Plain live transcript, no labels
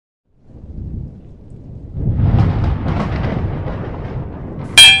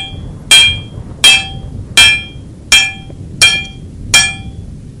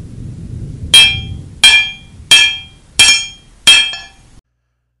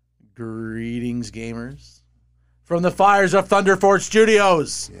Greetings, gamers. From the fires of Thunderforge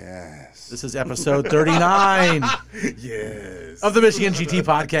Studios. Yes. This is episode 39 Yes. of the Michigan GT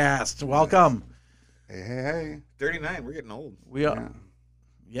podcast. Welcome. Hey. 39, we're getting old. We are.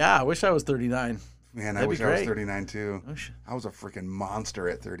 Yeah, I wish I was 39. Man, I That'd wish be I was great. 39 too. Oh, I was a freaking monster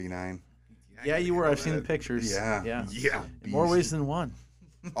at 39. Yeah, you were. I've seen the pictures. Yeah. Yeah. In more ways than one.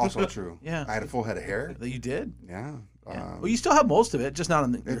 Also true. Yeah. I had a full head of hair. That you did. Yeah. Yeah. Well, you still have most of it, just not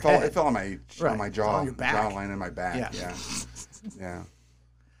on your It head. fell on my Right. on my It's jaw, on your back. jawline and my back. Yeah. Yeah.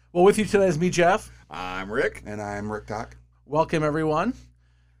 Well, with you today is me, Jeff. I'm Rick. And I'm RikTok. Welcome, everyone.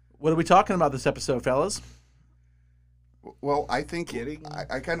 What are we talking about this episode, fellas? Well, I think Kidding.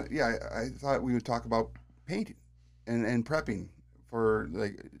 I kind of I thought we would talk about painting and prepping for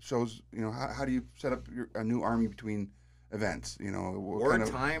like shows. You know, how do you set up a new army between events? You know, what kind of,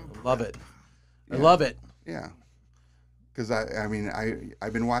 Wartime. Love it. I Yeah. love it. Yeah. Because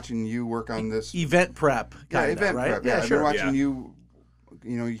I've been watching you work on this. Event prep, kinda, Event right? prep. Yeah, I've sure. been watching Yeah. you.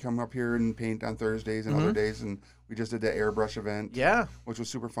 You know, you come up here and paint on Thursdays and other days, and we just did the airbrush event. Yeah. Which was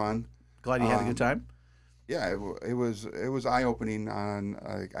super fun. Glad you had a good time. Yeah, it was eye opening. On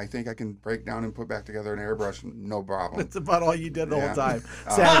I think I can break down and put back together an airbrush, no problem. That's about all you did the Yeah. whole time,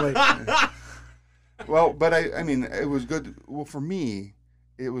 sadly. Well, but I mean, it was good. Well, for me,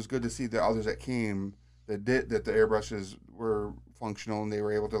 it was good to see the others that came that the airbrushes were functional and they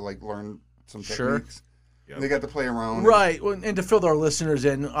were able to like learn some Sure. techniques. Yep. They got to play around. Right. Well, and to fill our listeners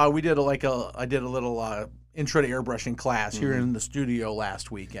in, we did I did a little intro to airbrushing class here in the studio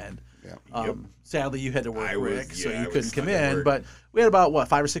last weekend. Yeah. Sadly, you had to work, I was- Rick, so yeah, you I was couldn't come stuck at in. work. But we had about,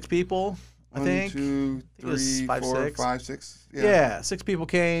 5 or 6 people, I One, think. two, it was three, 5, 4, 6. 5, 6. Yeah, 6 people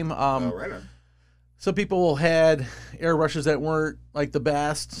came. Oh, right on. Some people had airbrushes that weren't like the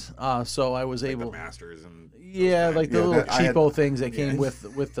best, so I was Like able. the Masters and Yeah, like the Yeah, little that- I had- cheapo things that came Yeah. with the.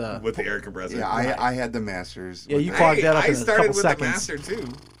 with the air compressor. Yeah, I had the Masters. Yeah, with you the- clogged that up I in a started couple with seconds. the Master too.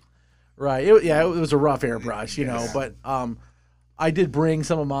 Right. It was a rough airbrush, you know, Yeah. but I did bring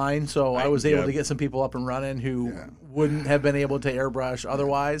some of mine, so I was able yeah. to get some people up and running who Yeah. wouldn't have been able to airbrush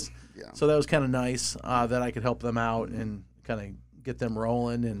otherwise. Yeah. So that was kind of nice that I could help them out and kind of get them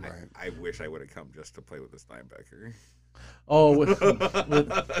rolling. And Right. I wish I would have come just to play with the Steinbecker. oh, I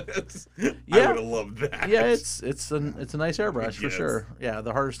Yeah. would have loved that. yeah, it's a nice airbrush for Yes. sure. Yeah,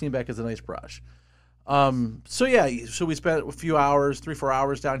 the Harder Steenbeck is a nice brush. So we spent a few hours, 3-4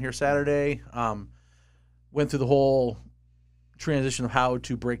 hours down here Saturday. Went through the whole transition of how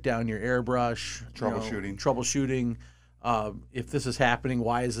to break down your airbrush, troubleshooting. If this is happening,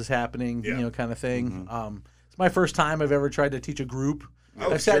 why is this happening? Yeah. You know, kind of thing. It's my first time I've ever tried to teach a group.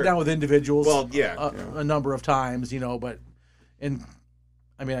 Oh, I've sat sure. down with individuals. Well, yeah. A number of times, you know, but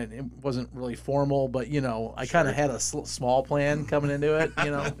it wasn't really formal, but you know, I kind of had a small plan coming into it,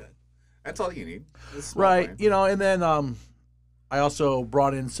 you know. That's all you need. A small Right, plan. you know, and then I also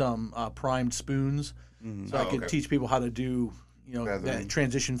brought in some primed spoons, so I Oh, could okay. teach people how to do, you know, Feathering. that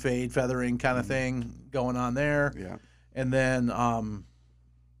transition fade, feathering kind of thing going on there. Yeah. And then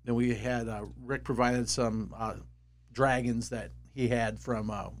we had Rick provided some dragons that he had from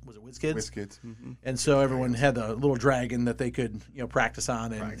was it WizKids? Biscuits. Mm-hmm. And so everyone had a little dragon that they could, you know, practice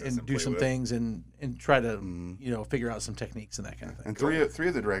on and, Practice and and do play some with. things and try to, you know, figure out some techniques and that kind of thing. And three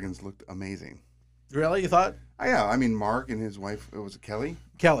of the dragons looked amazing. Really, you thought? Yeah, I mean Mark and his wife. It was Kelly,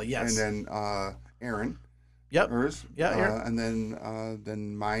 Kelly, yes. and then Aaron. Yep. Hers. Yeah, Aaron. And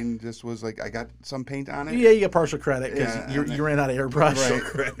then mine just was like I got some paint on it. Yeah, you get partial credit because Yeah, you and then- ran out of airbrush.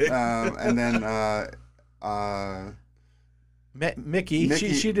 Right. And then Mickey,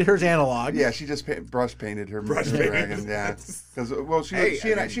 Mickey- she did hers analog. yeah, she just brush painted her dragon. Yeah, because Hey,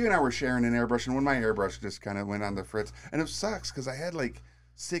 she I and I were sharing an airbrush, and when my airbrush just kind of went on the fritz, and it sucks because I had like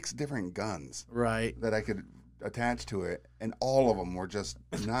 6 different guns Right. that I could attach to it, and all of them were just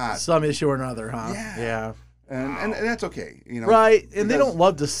not. Some issue or another, huh? Yeah. And that's okay, you know. Right, and they because- don't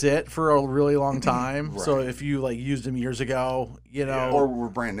love to sit for a really long time. So Right. if you like used them years ago, you know, Or we're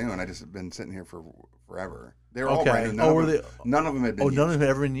brand new, and I just have been sitting here for forever. They were all Okay. brand new. Oh, were None of them had been. none of used. them have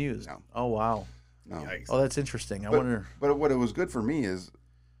ever been used. No. Oh wow. No. Yikes. Oh, that's interesting. I But- wonder. But what it was good for me is,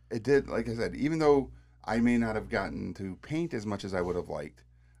 it did, like I said, even though I may not have gotten to paint as much as I would have liked,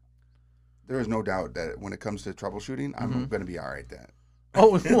 there is no doubt that when it comes to troubleshooting, I'm going to be all right at that.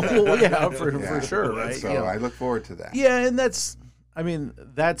 Oh, well, yeah, for Yeah. sure, right? So You know. I look forward to that. Yeah, and that's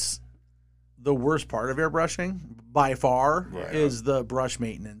the worst part of airbrushing by far Right. is the brush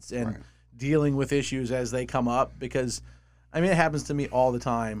maintenance and Right. dealing with issues as they come up because it happens to me all the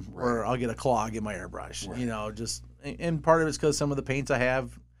time where Right. I'll get a clog in my airbrush, Right. you know, and part of it's because some of the paints I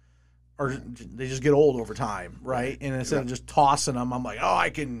have they just get old over time, right? And instead of just tossing them, I'm like, oh, I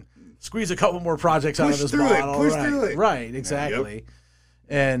can squeeze a couple more projects out of this through it, model. push right, through it. right, exactly.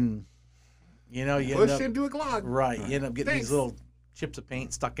 And you know, you end Push up into a Glock. right. You end up getting Thanks. these little chips of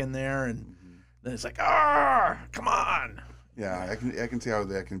paint stuck in there, and then it's like, ah, come on. Yeah, I can see how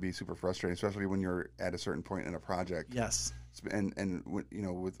that can be super frustrating, especially when you're at a certain point in a project. Yes. And you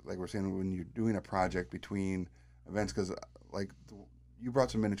know, with like we're saying, when you're doing a project between events, because like you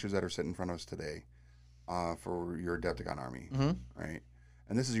brought some miniatures that are sitting in front of us today for your Adepticon army, right?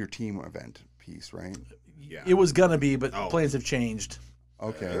 And this is your team event piece, right? Yeah. It was gonna be, but plans have changed.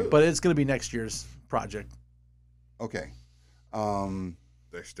 Okay. But it's gonna be next year's project. Okay.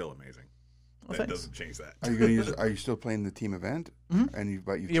 They're still amazing. Well, That thanks. doesn't change that. Are you gonna use? Are you still playing the team event? Mhm. And you,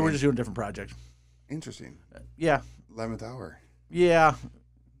 but you. Yeah, we're just doing a different project. Interesting. Yeah. 11th hour. Yeah.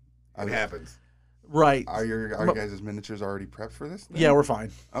 It happens. Right. Are you guys' miniatures already prepped for this? then? Yeah, we're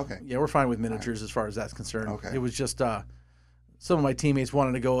fine. Okay. Yeah, we're fine with miniatures as far as that's concerned. Okay. It was just some of my teammates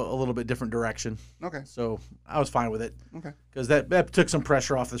wanted to go a little bit different direction, Okay. so I was fine with it Okay. because that took some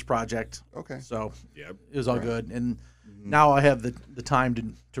pressure off this project. Okay. So Yep. it was all good, and now I have the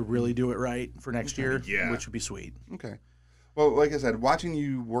time to really do it right for next year, Yeah. which would be sweet. Okay. Well, like I said, watching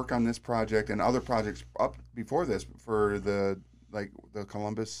you work on this project and other projects up before this for the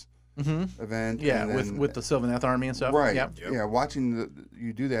Columbus event. Yeah, and then, with the Sylvaneth Army and stuff. right. Yep. Yep. Yeah, watching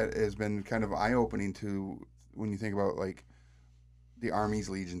you do that has been kind of eye opening to when you think about like the armies,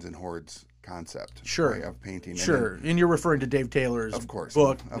 legions, and hordes concept. Sure. Right, of painting. And Sure, and you're referring to Dave Taylor's Of course.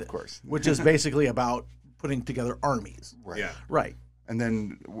 book, Of course. which is basically about putting together armies. Right. Yeah. Right. And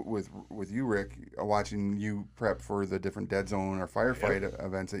then with you, Rick, watching you prep for the different dead zone or firefight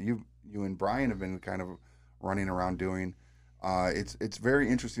events that you and Brian have been kind of running around doing, it's very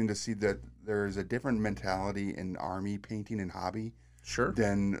interesting to see that there's a different mentality in army painting and hobby Sure.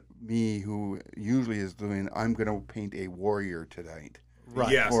 than me, who usually is doing, I'm going to paint a warrior tonight.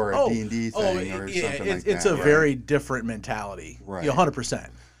 Right. Yes. Or a D&D thing or yeah, something like it's that. a right? very different mentality. Right. Yeah, 100%.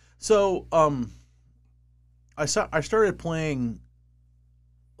 So, I started playing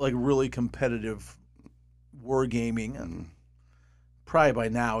like really competitive wargaming. Probably by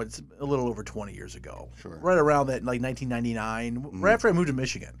now it's a little over 20 years ago. Sure. Right around that, like 1999, right after I moved to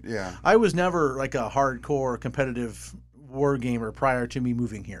Michigan. Yeah. I was never like a hardcore competitive war gamer prior to me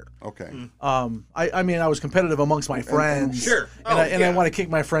moving here. Okay. I mean, I was competitive amongst my friends. Sure. And I want to kick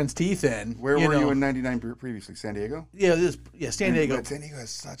my friends' teeth in. Where were know. you in 99 previously? San Diego? Yeah, San Diego. But San Diego has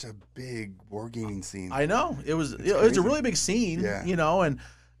such a big wargaming scene. I know it was a crazy. really big scene, Yeah. you know,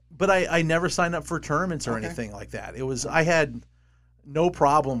 but I never signed up for tournaments or Okay. anything like that. It was I had no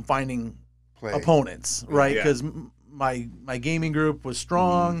problem finding Play. opponents, right? Yeah. Because my gaming group was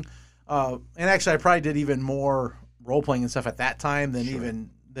strong, and actually I probably did even more role playing and stuff at that time than even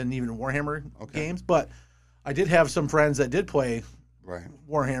Warhammer games. But I did have some friends that did play Right.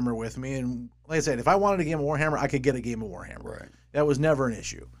 Warhammer with me, and like I said, if I wanted a game of Warhammer, I could get a game of Warhammer. Right. That was never an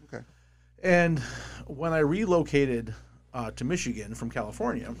issue. Okay. And when I relocated to Michigan from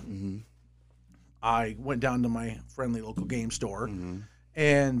California, I went down to my friendly local game store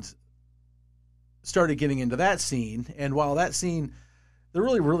and started getting into that scene. And while that scene, there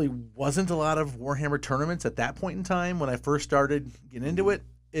really wasn't a lot of Warhammer tournaments at that point in time when I first started getting into it,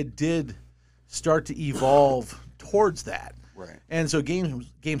 it did start to evolve towards that. Right. And so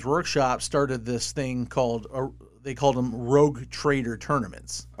Games Workshop started this thing called, they called them Rogue Trader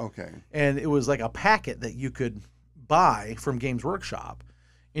tournaments. Okay. And it was like a packet that you could buy from Games Workshop.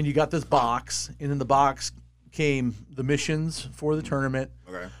 And you got this box, and in the box came the missions for the tournament.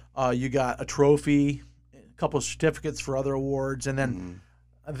 Okay. You got a trophy, a couple of certificates for other awards, and then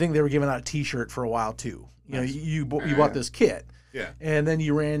I think they were giving out a T-shirt for a while too. You know, you bought this kit, Yeah. and then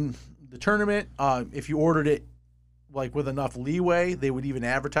you ran the tournament. If you ordered it like with enough leeway, they would even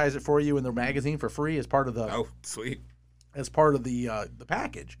advertise it for you in their magazine for free as part of the Oh, sweet. the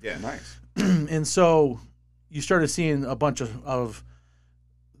package. Yeah. Nice. And so you started seeing a bunch of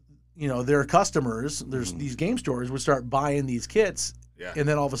you know, their customers, there's these game stores would start buying these kits. Yeah. And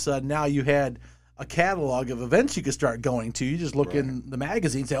then all of a sudden now you had a catalog of events you could start going to. You just look in the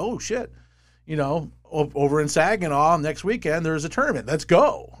magazine and say, oh, shit, you know, over in Saginaw next weekend there's a tournament. Let's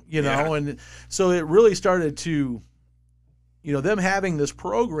go, you know. And so it really started to, you know, them having this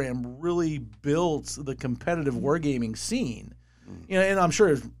program really built the competitive wargaming scene. You know, and I'm sure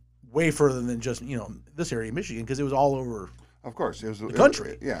it's way further than just, you know, this area of Michigan because it was all over Of course. It was the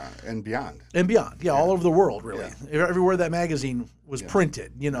country. Yeah, and beyond. and beyond. Yeah, all over the world, really. Everywhere that magazine was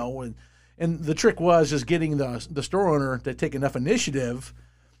printed, you know. And the trick was just getting the store owner to take enough initiative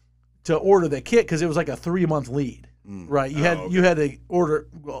to order the kit because it was like a 3-month lead, right? You had to order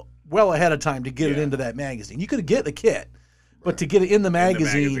well ahead of time to get it into that magazine. You could get the kit, But to get it in the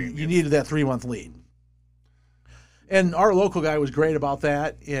magazine, you needed that 3-month lead. And our local guy was great about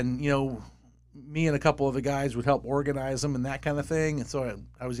that. And, me and a couple of the guys would help organize them and that kind of thing. And so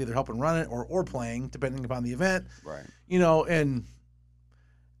I was either helping run it or playing, depending upon the event. Right. And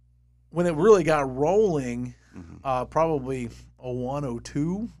when it really got rolling, probably 01,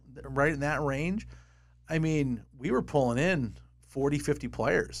 02, right in that range, I mean, we were pulling in 40, 50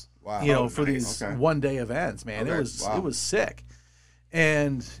 players. Wow. For these one-day events, man. Okay. It was sick.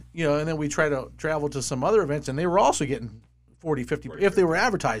 And, and then we tried to travel to some other events, and they were also getting 40, 50, if they were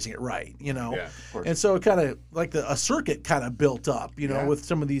advertising it right, Yeah, of course. And so it kind of, like a circuit kind of built up, with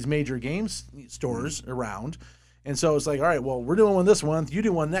some of these major games stores around. And so it's like, all right, well, we're doing one this month, you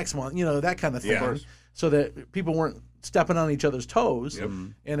do one next month, that kind of thing. Yeah. So that people weren't stepping on each other's toes. Yep.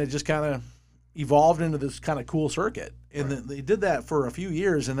 And it just kind of evolved into this kind of cool circuit. And they did that for a few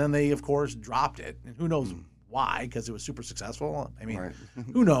years, and then they, of course, dropped it. And who knows why, because it was super successful. I mean,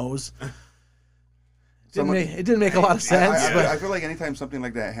 who knows? It didn't make a lot of sense. I feel like anytime something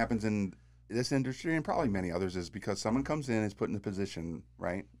like that happens in this industry, and probably many others, is because someone comes in and is put in a position,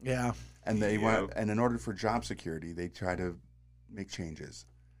 right? Yeah. And they want, and in order for job security, they try to make changes.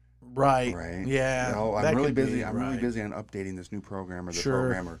 Right. Right. Yeah. I'm really busy. I'm really busy on updating this new program or the Sure.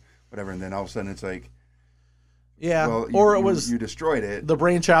 program or whatever, and then all of a sudden it's like, yeah. well, you destroyed it. The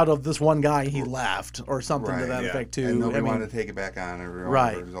brainchild of this one guy. He left, or something to that effect too. And nobody wanted to take it back on.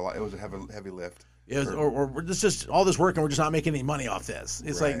 Right. It was a heavy lift. It was, or it's just all this work and we're just not making any money off this.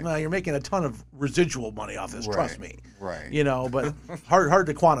 It's like, no, you're making a ton of residual money off this. Trust me. Right. But hard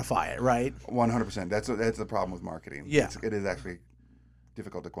to quantify it. Right. 100%. That's the problem with marketing. Yeah. It is actually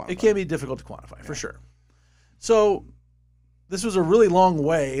difficult to quantify. It can be difficult to quantify for sure. So this was a really long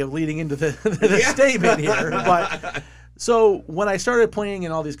way of leading into the statement here. But so when I started playing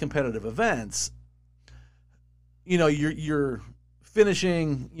in all these competitive events, you're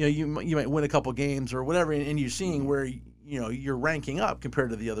finishing, you might win a couple games or whatever, and you're seeing where you're ranking up compared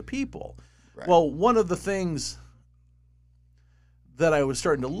to the other people. Right. Well, one of the things that I was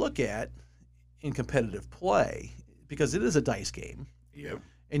starting to look at in competitive play, because it is a dice game,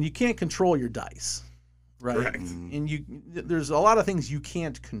 and you can't control your dice, right? Correct. And there's a lot of things you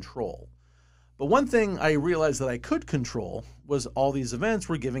can't control. But one thing I realized that I could control was all these events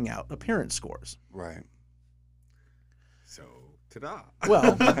were giving out appearance scores. Right. So, ta-da.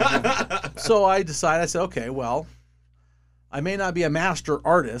 Well, so I said, okay, well, I may not be a master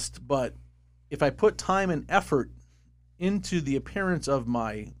artist, but if I put time and effort into the appearance of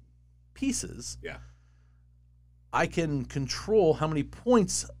my pieces, I can control how many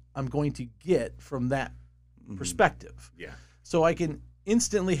points I'm going to get from that perspective. Yeah. So I can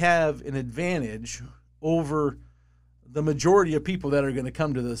instantly have an advantage over the majority of people that are going to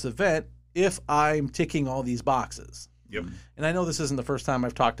come to this event if I'm ticking all these boxes. Yep. And I know this isn't the first time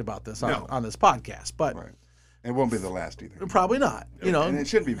I've talked about this on this podcast, but it won't be the last either. Probably not. And it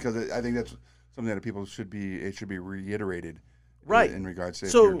should be, because I think that's something that people should be reiterated. Right. In regards to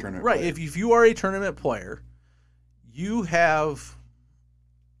if you're a tournament player. If you are a tournament player, you have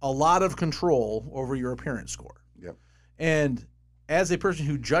a lot of control over your appearance score. Yep. And as a person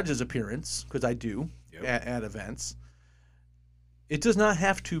who judges appearance, because I do at events, it does not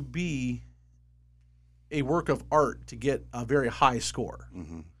have to be a work of art to get a very high score.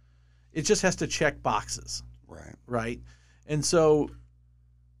 Mm-hmm. It just has to check boxes. Right. Right. And so,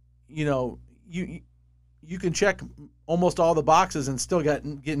 you can check almost all the boxes and still get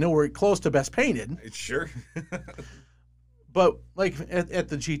nowhere close to best painted. Sure. But like at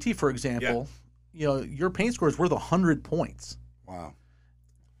the GT, for example, your paint score is worth 100 points. Wow.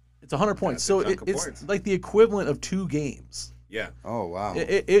 It's 100 points. So it's points. like the equivalent of 2 games. Yeah. Oh, wow.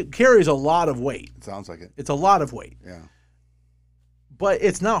 It carries a lot of weight. It sounds like it. It's a lot of weight. Yeah. But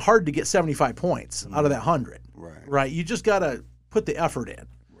it's not hard to get 75 points out of that 100. Right. Right. You just got to put the effort in.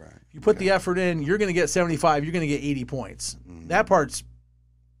 Right. If you put the effort in, you're going to get 75. You're going to get 80 points. That part's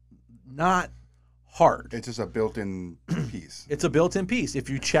not hard. It's just a built-in piece. It's a built-in piece. If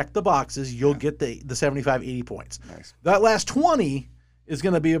you check the boxes, you'll get the 75, 80 points. Nice. That last 20 is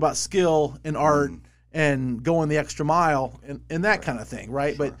going to be about skill and art and going the extra mile and that kind of thing,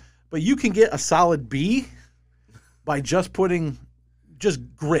 right? Sure. But you can get a solid B by just putting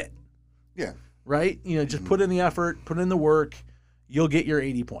grit. Yeah. Right? Just put in the effort, put in the work, you'll get your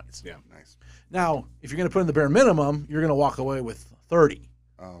 80 points. Yeah. Nice. Now, if you're going to put in the bare minimum, you're going to walk away with 30.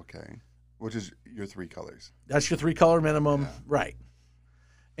 Okay. Which is your 3 colors. That's your 3-color minimum, right?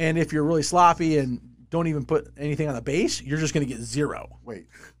 And if you're really sloppy and don't even put anything on the base, you're just going to get 0. Wait,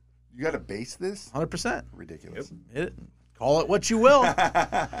 you got to base this? 100%. Ridiculous. Of Call it what you will.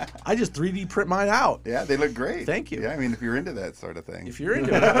 I just 3D print mine out. Yeah, they look great. Thank you. Yeah, I mean, if you're into that sort of thing. If you're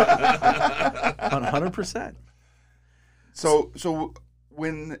into it, 100%. So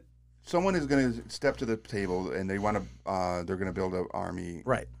when someone is going to step to the table and they want to, they're going to build an army,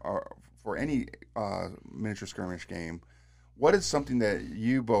 Right. Or for any miniature skirmish game, what is something that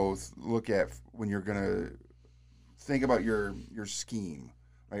you both look at when you're going to think about your scheme?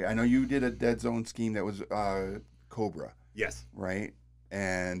 Right? I know you did a Dead Zone scheme that was Cobra, Yes. right?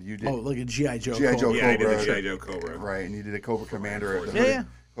 And you did Like a G.I. Joe. G.I. Joe Yeah, I did Cobra, the G.I. Joe Cobra. right? And you did a Cobra Commander, Yeah.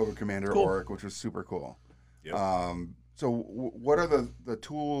 Cobra Commander Cool. Orc, which was super cool. Yep. So what are the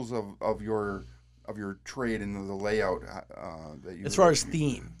tools of your trade and the layout that you As far as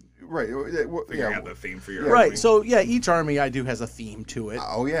theme. right? Figuring out the theme for your Right. army. So, yeah, each army I do has a theme to it.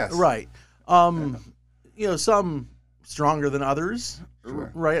 Oh yes, Right. Some stronger than others.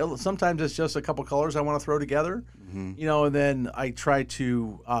 Sure. Right. Sometimes it's just a couple colors I want to throw together. Mm-hmm. And then I try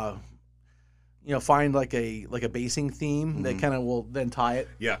to find like a basing theme that kind of will then tie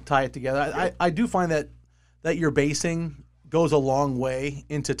it together. I do find that your basing goes a long way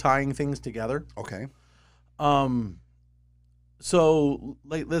into tying things together. Okay. So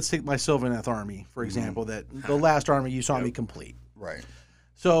let's take my Sylvaneth army, for example, that the last army you saw me complete. Right.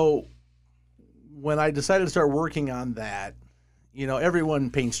 So when I decided to start working on that, everyone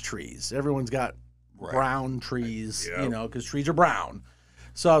paints trees. Everyone's got Right. brown trees, Yep. because trees are brown.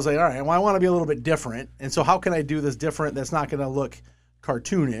 So I was like, all right, well, I want to be a little bit different. And so how can I do this different that's not going to look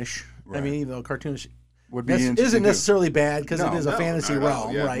cartoonish? I Right. mean, even though cartoonish Would be interesting isn't to- necessarily bad because it is a No, fantasy not at all,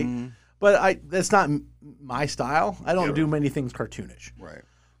 realm, yeah. right? But that's not my style. I don't Yeah. do many things cartoonish. Right.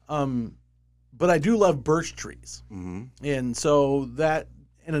 But I do love birch trees. Mm-hmm. And so that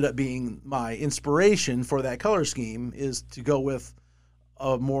ended up being my inspiration for that color scheme, is to go with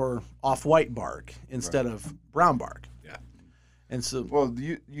a more off-white bark instead of brown bark. Yeah. And so, Well,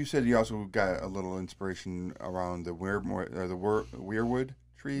 you said you also got a little inspiration around the weirwood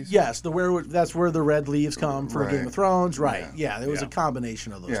trees. yes, that's where the red leaves come for Right. Game of Thrones, right? Yeah. Yeah, there was a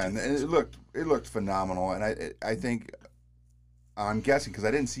combination of those. Yeah, two and things. it looked phenomenal, and I think I'm guessing because I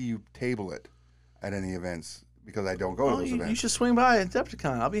didn't see you table it at any events because I don't go to those you events. should swing by at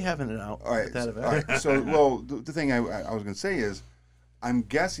Adepticon. I'll be having it out All right. at that event. All right. So, well, the thing I was going to say is, I'm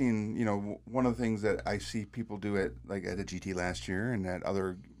guessing, one of the things that I see people do at a GT last year and at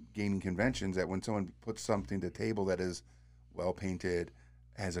other gaming conventions, that when someone puts something to table that is well painted,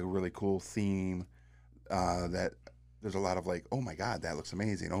 has a really cool theme, that there's a lot of like, oh my God, that looks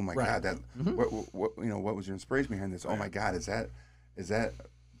amazing. Oh my Right. God, that what was your inspiration behind this? Oh my God, is that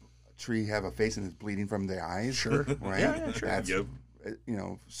tree have a face and it's bleeding from the eyes? Sure. Right. Yeah, sure. That's Yep.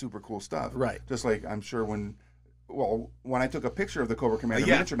 super cool stuff. Right. Just like I'm sure when I took a picture of the Cobra Commander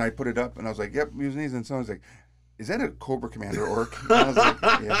Yeah. miniature and I put it up and I was like, yep, using these, and someone was like, is that a Cobra Commander orc? And I was like,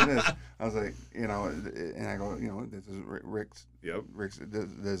 yes, it is. I was like, and I go, this is Rick's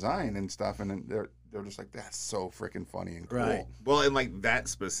design and stuff, and then they're just like, that's so freaking funny and cool. Right. Well, and like that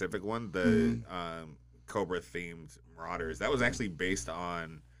specific one, the Cobra themed Marauders, that was actually based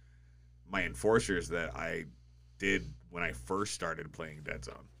on my enforcers that I did when I first started playing Dead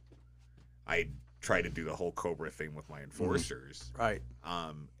Zone. I tried to do the whole Cobra thing with my enforcers. Right.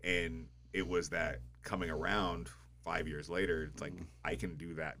 And it was that coming around 5 years later, it's like, I can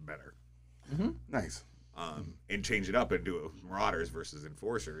do that better. Nice. And change it up and do Marauders versus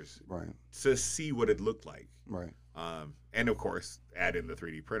enforcers Right. to see what it looked like. Right. And of course, add in the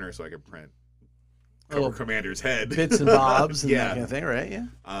 3D printer so I could print Little Cobra Commander's head. bits and bobs and Yeah. that kind of thing, right?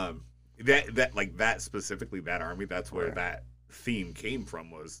 Yeah. That specifically, that army, that's where Right. that theme came from,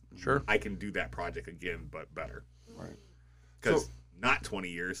 was Sure. I can do that project again, but better. Right. Because So- not 20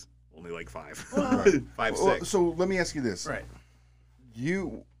 years, only like 5. Right. 5, Well, 6. so let me ask you this. Right.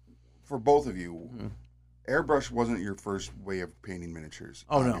 For both of you, airbrush wasn't your first way of painting miniatures.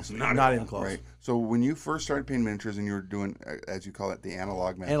 Oh, obviously, no. Not Not at even all. close. Right. So when you first started painting miniatures and you were doing, as you call it, the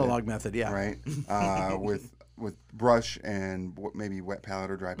analog method. Analog method, yeah. Right. With brush and maybe wet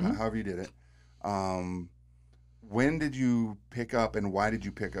palette or dry palette, however you did it. When did you pick up and why did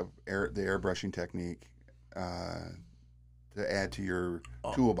you pick up the airbrushing technique to add to your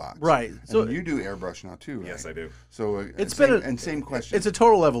toolbox? Right. So So you do airbrush now too, right? Yes, I do. So It's same, been a- and same question. it's a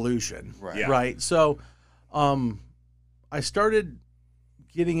total evolution. Right. Yeah. Right. So I started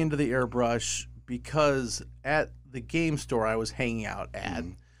getting into the airbrush because at the game store I was hanging out at,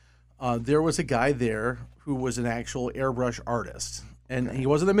 there was a guy there who was an actual airbrush artist. And he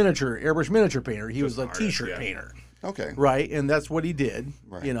wasn't a airbrush miniature painter. He was Just a an artist, t-shirt yeah. painter. Okay. Right. And that's what he did,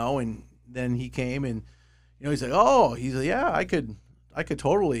 Right. and then he came and, he's like, oh, he's like, yeah, I could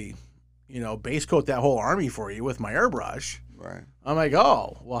totally, base coat that whole army for you with my airbrush. Right. I'm like,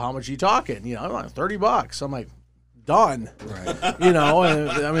 oh, well, how much are you talking? I'm like, $30. I'm like, done. Right. And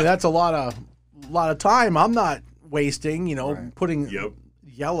I mean, that's a lot of time I'm not wasting, Right. putting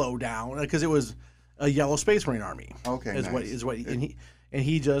yellow down, because it was a yellow Space Marine army. Okay. And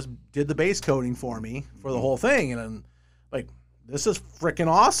he just did the base coating for me for the whole thing, and I'm like, this is freaking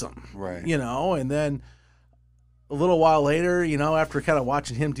awesome. Right. And then a little while later, after kind of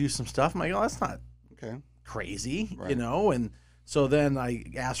watching him do some stuff, I'm like, oh, that's not Okay. crazy, Right. and so then I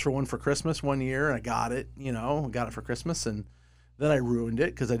asked for one for Christmas one year, and I got it, got it for Christmas, and then I ruined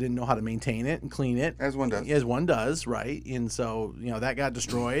it because I didn't know how to maintain it and clean it. As one does. Right? And so, that got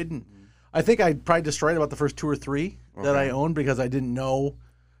destroyed. And I think I probably destroyed about the first 2 or 3 that I owned because I didn't know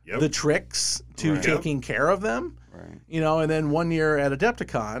the tricks to taking care of them. Right. And then one year at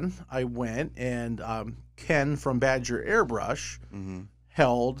Adepticon, I went and Ken from Badger Airbrush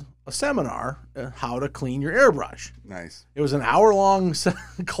held a seminar on how to clean your airbrush. Nice. It was an hour-long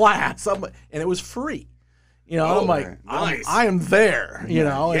class, and it was free. I'm like, right. Nice. I am there, and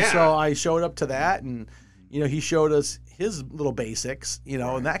Yeah. so I showed up to that, and he showed us his little basics,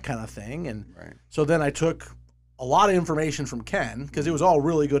 and that kind of thing, and Right. so then I took a lot of information from Ken because it was all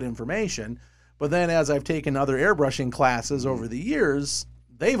really good information. But then as I've taken other airbrushing classes over the years,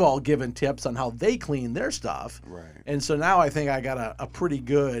 they've all given tips on how they clean their stuff. Right. And so now I think I got a pretty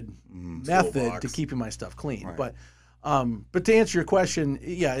good method Toolbox. to keeping my stuff clean. Right. But to answer your question,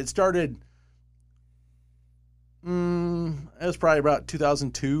 yeah, it started. It was probably about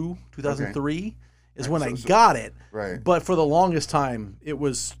 2002, 2003 is when I got it. Right. But for the longest time, it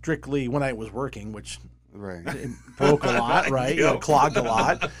was strictly when I was working, which Right. it broke a lot, right? Yep. Clogged a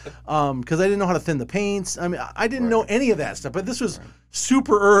lot, because I didn't know how to thin the paints. I mean, I didn't know any of that stuff. But this was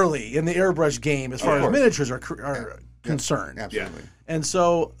super early in the airbrush game as far as course. miniatures are concerned. Absolutely. And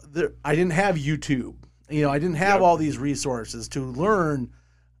so I didn't have YouTube. I didn't have all these resources to learn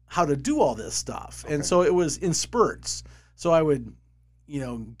how to do all this stuff. And so it was in spurts. So I would,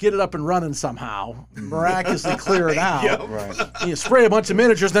 get it up and running somehow, miraculously clear it out. Yep. Right. Spray a bunch of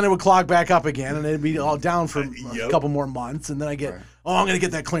miniatures, then it would clog back up again, and it'd be all down for Yep. a couple more months. And then I get, I'm going to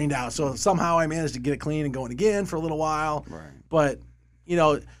get that cleaned out. So somehow I managed to get it clean and going again for a little while. Right. But,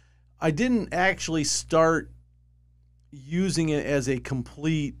 I didn't actually start using it as a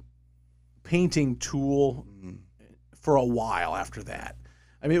complete painting tool for a while after that.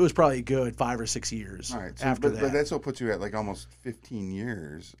 I mean, it was probably a good 5 or 6 years All right. So, after but that. that still puts you at like almost 15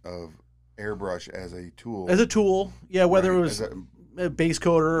 years of airbrush as a tool. As a tool, yeah, whether Right, it was as a base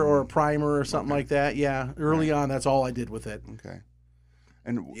coater or a primer or something like that, yeah. Early on, that's all I did with it. Okay.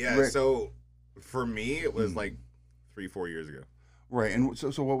 And Yeah. Rick, So for me, it was like 3-4 years ago. right. And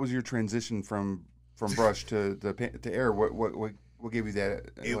so what was your transition from brush to air? What gave you that?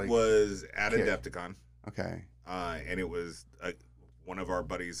 It like, was at kick? Adepticon, Okay. and it was one of our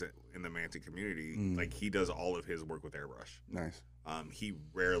buddies in the Mantic community. Like, he does all of his work with airbrush. Nice. He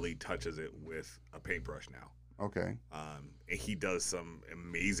rarely touches it with a paintbrush now. Okay. And he does some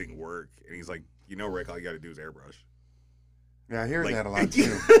amazing work. And he's like, Rick, all you got to do is airbrush. Yeah, I hear Like, that a lot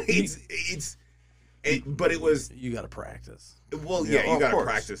too. but it was, You got to practice. well, Yeah, yeah, you of got to course.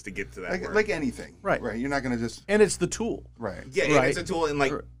 practice to get to that work. Like anything. Right. Right. You're not going to just. And it's the tool. Right. Yeah, and Right. it's a tool, and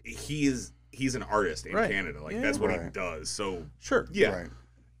like he's an artist in Right. Canada. Like, Yeah. that's what he Right. does. So Sure. yeah, Right.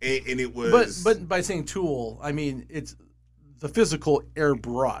 and it was. But by saying tool, I mean it's the physical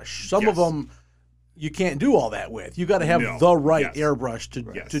airbrush. Some of Yes. them you can't do all that with. You got to have No. the right Yes. airbrush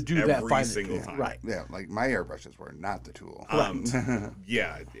to do that every fine single time. Right. Yeah. Like my airbrushes were not the tool.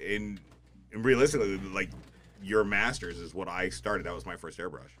 Yeah, and realistically, like, your masters is what I started. That was my first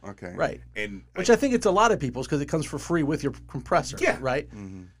airbrush. Okay. Right. And Which I think it's a lot of people's because it comes for free with your compressor. Yeah. Right.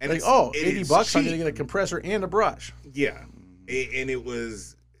 and Like, it's, oh, and $80, it's I'm going to cheap. get a compressor and a brush. Yeah, and it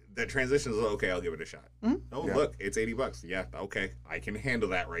was that transition was okay. I'll give it a shot. Oh, Yeah. look, it's $80. Yeah, okay, I can handle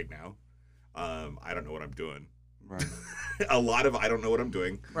that right now. I don't know what I'm doing. Right. A lot of I don't know what I'm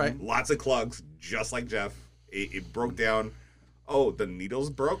doing. Right. Lots of clugs, just like Jeff. It broke down. Oh, the needles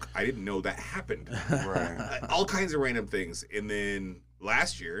broke. I didn't know that happened. Right. All kinds of random things. And then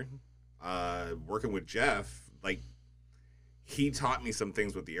last year, working with Jeff, like, he taught me some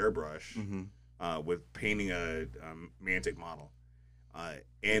things with the airbrush, with painting a Mantic model.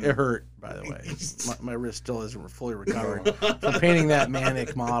 And It hurt, by the way. my wrist still isn't fully recovered from painting that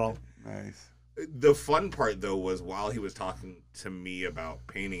Manic model. Nice. the fun part, though, was while he was talking to me about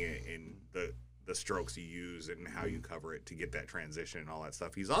painting it and the strokes you use and how you cover it to get that transition and all that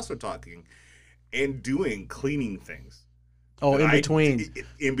stuff, he's also talking and doing cleaning things. Oh, that in I- between.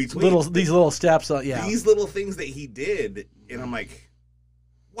 in between These little steps, yeah. these little things that he did, and I'm like,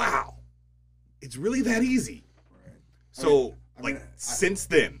 wow, It's really that easy. Right. So, I mean, since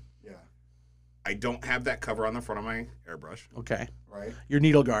then, yeah. I don't have that cover on the front of my airbrush. Okay. Right. Your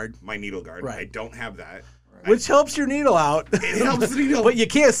needle guard, My needle guard. Right. I don't have that. Right. which helps your needle out. It helps the needle. But you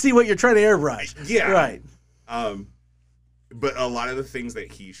can't see what you're trying to airbrush. Yeah. Right. But a lot of the things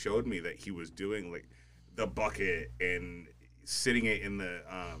that he showed me that he was doing, like the bucket and sitting it in the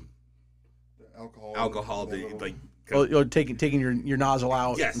alcohol, like Well, you're taking your nozzle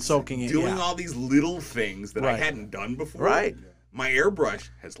out yes, and soaking it. doing yeah. all these little things that I Right. hadn't done before. Right. My airbrush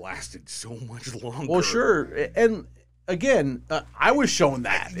has lasted so much longer. Well, sure. And again, I was shown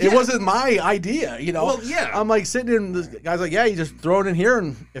that. It Yeah. wasn't my idea, you know. Well, yeah. I'm like sitting in, this guy's like, yeah, you just throw it in here,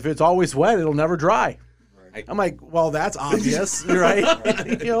 and if it's always wet, it'll never dry. Right. I'm like, well, that's obvious, right?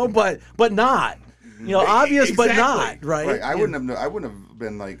 You know, but not. You know, obvious, but not, right? Right. I wouldn't have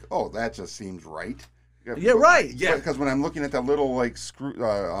been like, oh, that just seems right. Yeah, right. Yeah. Because when I'm looking at that little like screw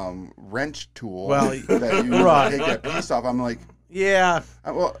wrench tool Well, that you right. take that piece off, I'm like, Yeah,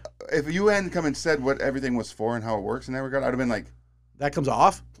 well, if you hadn't come and said what everything was for and how it works in that regard, I'd have been like, that comes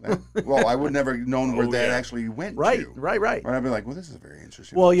off. well, I would never known where Oh, that yeah. actually went Right, to. right. Right. I'd be like, well, this is very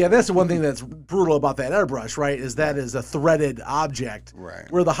interesting. Well, yeah, that's the one thing that's brutal about that airbrush, right? Is that is a threaded object. Right.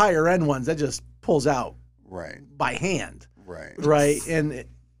 Where the higher end ones, that just pulls out Right. by hand, Right. right? And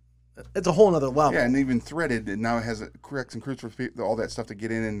it's a whole nother level. Yeah, and even threaded, and now it has cracks and crudes for all that stuff to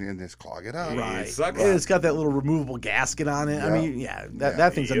get in and just clog it up. Right. It sucks. And it's got that little removable gasket on it. I Yeah. mean, yeah, that, Yeah.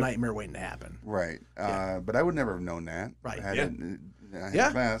 that thing's a Yep. nightmare waiting to happen. Right. But I would never have known that. Right. Had Yeah. I had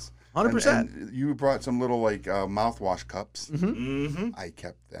Yeah. class. 100%. And you brought some little like mouthwash cups. Mm-hmm. I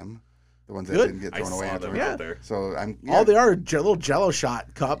kept them. The ones that Good. didn't get I thrown away saw them afterwards. Yeah. out there. So I'm All they are little Jello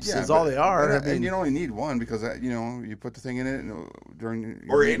shot cups. Yeah, is all but- they are. And, I mean, and you only need one because you know you put the thing in it and, during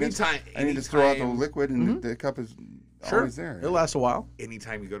your Or maintenance, anytime- and you just throw out the anytime- liquid and the cup is sure, always there. it'll last a while.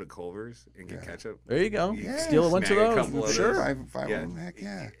 Anytime you go to Culver's and get ketchup, There you go. Yeah. Steal a bunch of Snag a couple those. of Sure. those. Five Yeah. of them, heck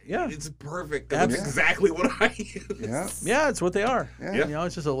yeah. Yeah. it's perfect. Abs- That's exactly what I use. Yeah. Yeah, it's what they are. Yeah. You know,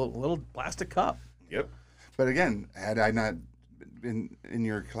 it's just a little plastic cup. Yep. But again, had I not been in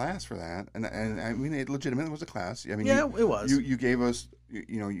your class for that, and I mean, it legitimately was a class. I mean, Yeah, it was. You gave us,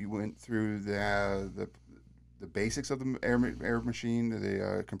 you know, you went through the basics of the air machine,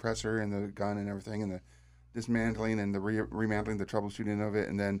 the compressor and the gun and everything, and the dismantling and the remantling, the troubleshooting of it,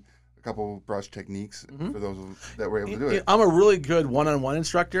 and then a couple brush techniques for those that were able to do it. I'm a really good one-on-one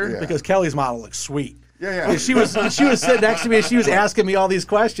instructor Yeah. because Kelly's model looks sweet. Yeah, yeah. She was sitting next to me and she was asking me all these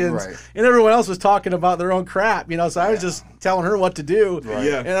questions, Right. and everyone else was talking about their own crap, you know. So I was just telling her what to do. Right.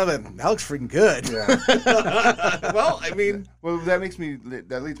 Yeah. And I'm like, that looks freaking good. Yeah. Well, I mean, Well, that leads me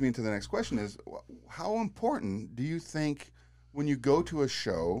into the next question: is how important do you think when you go to a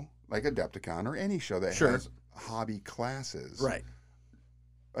show like Adepticon or any show that Sure. has hobby classes, Right.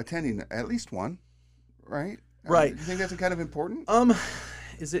 attending at least one, right? Right. Do you think that's kind of important?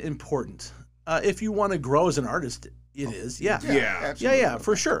 Is it important? If you want to grow as an artist, it is. Yeah. Yeah. absolutely. Yeah,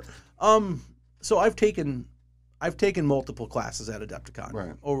 for sure. So I've taken multiple classes at Adepticon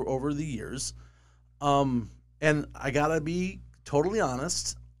Right. over the years, and I gotta be totally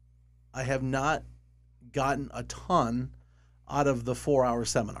honest. I have not gotten a ton out of the 4-hour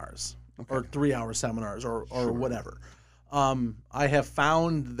seminars or 3-hour seminars or whatever. I have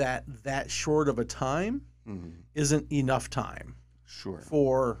found that short of a time isn't enough time Sure.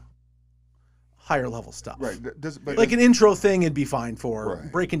 for higher level stuff. Right. But Like an intro thing, it'd be fine for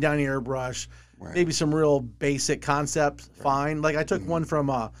Right. breaking down your airbrush, Right. maybe some real basic concepts. Fine. Like I took one from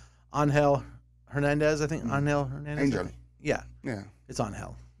Angel Hernandez, I think. Angel Hernandez. I Angel. think. Yeah, yeah, it's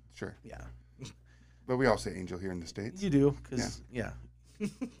Angel. sure. Yeah, But we all say angel here in the States. you do because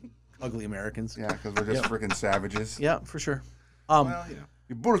ugly Americans. Yeah, because we're just freaking savages. Yeah, for sure. well, you know.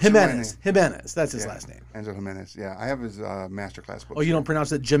 You butchered my name. Jimenez. That's his Yeah. last name. Angel Jimenez. Yeah, I have his masterclass books. Oh, you don't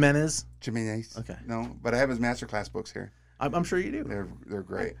pronounce it Jimenez? Jimenez. Okay. No, but I have his masterclass books here. I'm sure you do. They're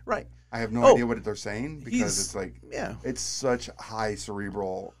great. Right. I have no Oh, idea what they're saying because he's- it's like Yeah. it's such high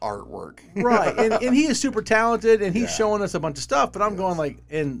cerebral artwork. Right, and he is super talented, and he's Yeah. showing us a bunch of stuff. But I'm going like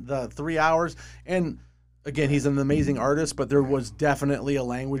in the 3 hours, and again, he's an amazing artist. But there was definitely a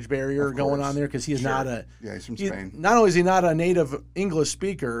language barrier Of going course. on there because he is not a. Yeah, he's from he- Spain. not only is he not a native English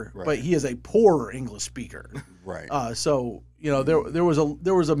speaker, Right. but he is a poor English speaker. Right. So you know there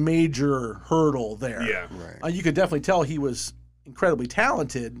was a major hurdle there. Yeah. right. You could definitely tell he was incredibly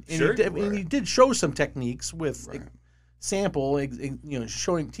talented, and, Sure. and he did show some techniques with Right.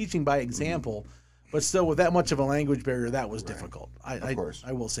 teaching by example, but still with that much of a language barrier, that was difficult. Of course.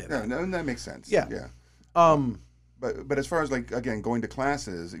 I will say Yeah, that. no, that makes sense. Yeah. But as far as like again going to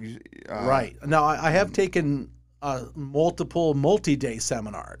classes, Right now, I have taken multiple multi-day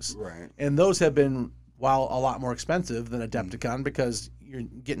seminars. Right. And those have been, while a lot more expensive than Adepticon because you're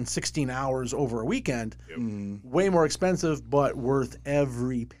getting 16 hours over a weekend, way more expensive, but worth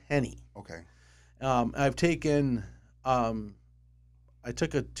every penny. Okay. I've taken, I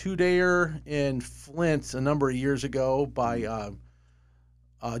took a 2-dayer in Flint a number of years ago by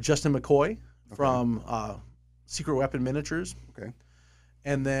Justin McCoy from Secret Weapon Miniatures. Okay.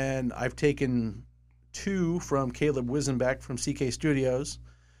 And then I've taken 2 from Caleb Wisenbeck from CK Studios.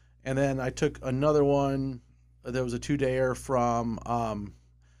 And then I took another one that was a 2-dayer from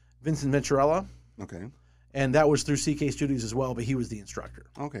Vincent Venturella. Okay. And that was through CK Studios as well, but he was the instructor.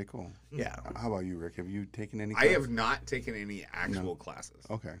 Okay, cool. Yeah. How about you, Rick? Have you taken any I have not taken any actual classes.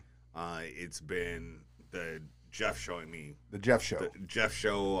 Okay. It's been the Jeff showing me. The Jeff show. The Jeff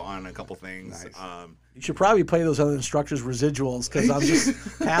show on a couple things. Nice. You should probably play those other instructors' residuals because I'm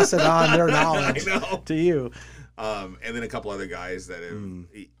just passing on their knowledge to you. And then a couple other guys that have.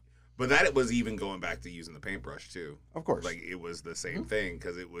 But that it was even going back to using the paintbrush too. Of course. Like it was the same thing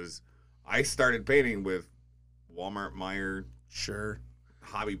because it was. I started painting with Walmart Meyer. Sure.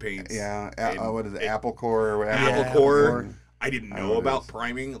 Hobby paints. Yeah. What is it? Apple Core or whatever. Apple Core. I didn't know about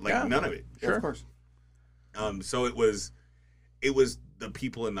priming. Like none of it. Sure. Of course. So it was the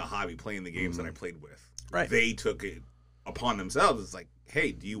people in the hobby playing the games that I played with. Right. They took it upon themselves. It's like,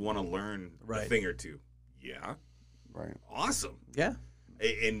 hey, do you want to learn a thing or two? Yeah. Right. Awesome. Yeah.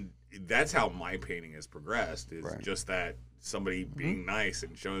 And that's how my painting has progressed. Is just that somebody being nice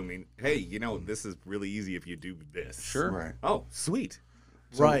and showing me, hey, this is really easy if you do this. Sure. Right. Oh, sweet.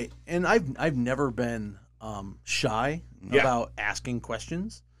 So, right. And I've never been shy about asking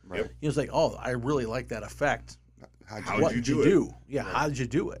questions. Right. It's like, oh, I really like that effect. How'd you do it? Yeah, right. How did you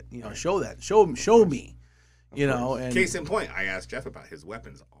do it? Show that. Show me. And case in point, I asked Jeff about his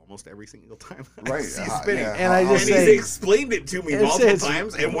weapons almost every single time. Right. He's spinning. Yeah. And I just say, he's explained it to me multiple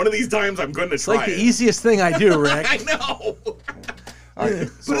times, and one of these times I'm going to try it. It's like the easiest thing I do, Rick. I know. Right,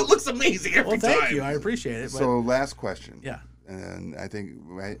 but it looks amazing every time. Well, thank you. I appreciate it. So last question. Yeah. And I think,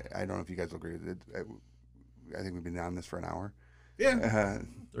 I don't know if you guys will agree with it. I think we've been on this for an hour. Yeah.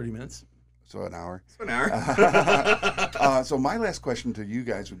 30 minutes. So an hour. So an hour. So my last question to you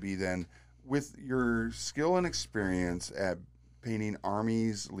guys would be then, with your skill and experience at painting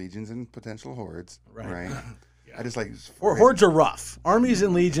armies, legions, and potential hordes, right? Yeah. I just like... Hordes are rough. Armies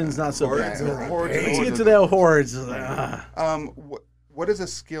and legions, not so bad. Once you get to the hordes... What is a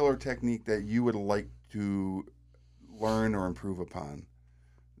skill or technique that you would like to learn or improve upon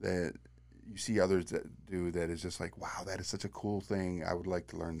that you see others that do that is just like, wow, that is such a cool thing. I would like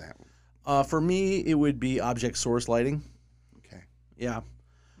to learn that. For me, it would be object source lighting. Okay. Yeah.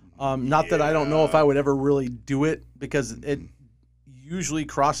 Not that I don't know if I would ever really do it because it usually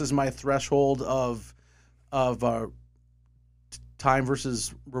crosses my threshold of time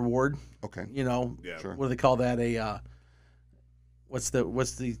versus reward. Okay. Yeah. Sure. What do they call that? What's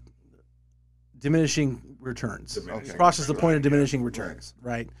the diminishing returns? Okay. Crosses the point of diminishing returns,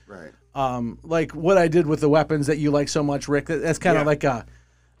 right? Right. Like what I did with the weapons that you like so much, Rick. That's kind of like a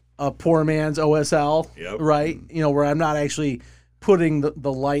poor man's OSL, right? Where I'm not actually putting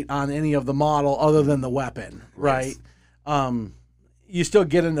the light on any of the model other than the weapon, right? You still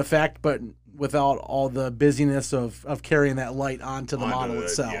get an effect, but without all the busyness of carrying that light onto the model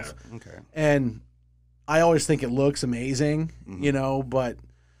itself. Yeah. Okay. And I always think it looks amazing,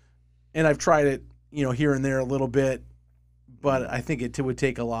 and I've tried it, here and there a little bit, but I think it would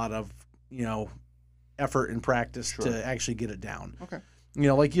take a lot of, effort and practice to actually get it down. Okay.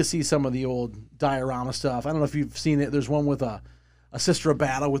 Like you see some of the old diorama stuff. I don't know if you've seen it. There's one with a Sister of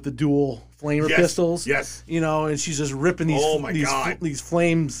Battle with the dual flamer pistols. Yes. And she's just ripping these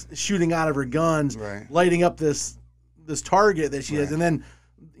flames shooting out of her guns, lighting up this target that she has, and then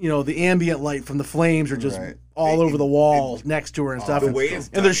the ambient light from the flames are just all over the wall next to her and stuff. And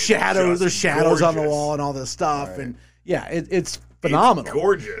there's shadows on the wall and all this stuff. And it's phenomenal. It's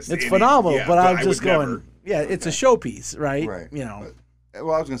gorgeous. It's phenomenal. But I'm just going, never. it's a showpiece, right? Right. I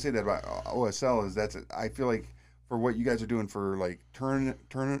was going to say that about OSL is I feel like for what you guys are doing for like tournament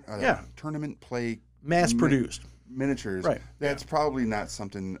play, mass produced miniatures, that's probably not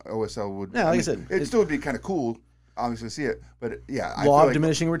something OSL would. Yeah, like I said, it still would be kind of cool, obviously, to see it, but I law feel of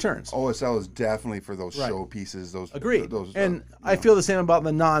diminishing returns. OSL is definitely for those show pieces. Those agreed. Those, and I feel the same about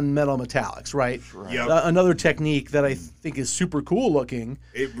the non-metal metallics, right? Another technique that I think is super cool looking.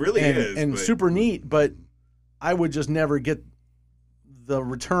 It really is, and super neat, but I would just never get the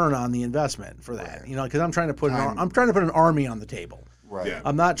return on the investment for that, because I'm trying to put an army on the table. Right. Yeah.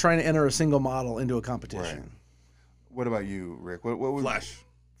 I'm not trying to enter a single model into a competition. Right. What about you, Rick? What would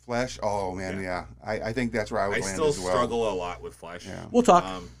Flesh. Oh man, yeah. I think that's where I would I land still as well. struggle a lot with flesh. Yeah. We'll talk.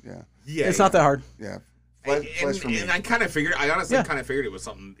 Yeah. Yeah, It's not that hard. Yeah. And, Flesh for me. and I kind of figured. I honestly Yeah. kind of figured it was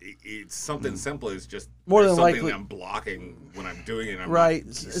something. It's something simple. It's just More there's than something likely- that I'm blocking when I'm doing it. And I'm Right.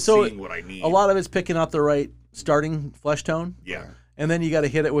 not So seeing what I need. A lot of it's picking out the right starting flesh tone, Yeah. and then you got to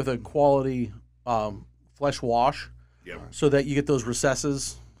hit it with a quality flesh wash Yep. so that you get those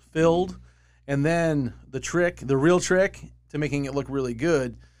recesses filled. And then the real trick to making it look really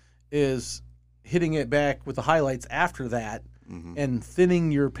good is hitting it back with the highlights after that and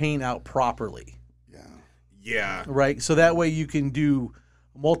thinning your paint out properly. Yeah. Yeah. Right? So that way you can do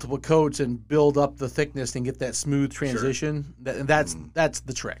multiple coats and build up the thickness and get that smooth transition. That's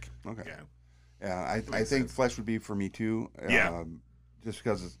the trick. Okay. Yeah. Yeah. I think flesh would be for me too. Yeah. Just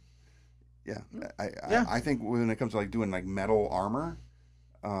because. Yeah. Yeah. I think when it comes to like doing like metal armor,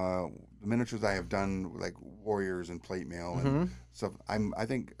 the miniatures I have done like warriors and plate mail and stuff, I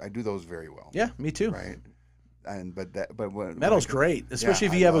think I do those very well. Yeah, me too. Right. And but when Metal's great, especially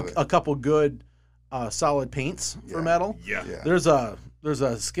if you have a couple good solid paints for metal. Yeah. Yeah. There's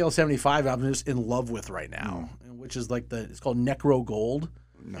a scale 75 I'm just in love with right now, which is like it's called Necro Gold.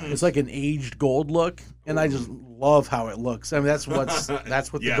 Nice. It's like an aged gold look, and I just love how it looks. I mean, that's what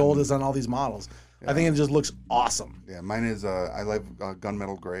the gold is on all these models. I think it just looks awesome. Yeah, mine is I like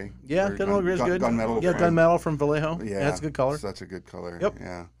gunmetal gray. Yeah, Or gunmetal gray is good. Gunmetal. Yeah, gray. gunmetal from Vallejo. Yeah, That's a good color. Such a good color. Yep.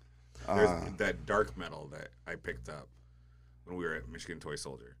 Yeah. There's that dark metal that I picked up when we were at Michigan Toy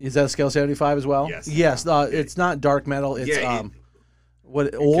Soldier. Is that a scale 75 as well? Yes. Yes. It's not dark metal. It's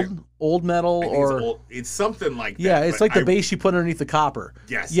old metal I think or it's something like that. yeah, it's but like the base you put underneath the copper.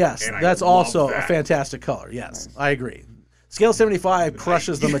 Yes. Yes, and I that's love also a that. fantastic color. Yes, I agree. Scale 75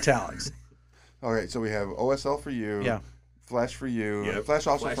 crushes the metallics. All right, so we have OSL for you. Yeah. Flesh for you. Yep. Flesh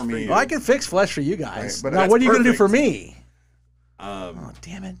also Flesh for for me. you. Well, I can fix flesh for you guys. Right, but now, that's what are you going to do for perfect. me? Um, Oh,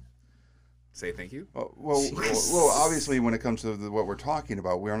 damn it. say thank you. Well, obviously, when it comes to what we're talking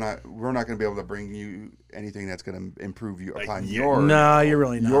about, we're not going to be able to bring you anything that's going to improve you upon your No, you're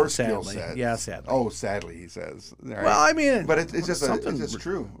really not. your skill sadly. set. Yeah, sadly. Oh, sadly, he says. All right. Well, I mean, but it's just something- it's just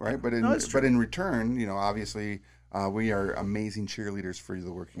true, right? But No, it's true. but in return, obviously, we are amazing cheerleaders for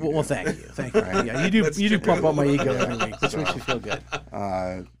the work you do. Well, thank you. Thank you. Yeah, you do pump up my ego every week. This makes me feel good.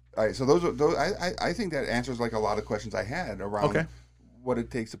 All right, so those I think that answers like a lot of questions I had around what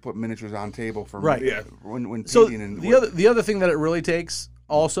it takes to put miniatures on table for Right. Yeah. when So painting and the other thing that it really takes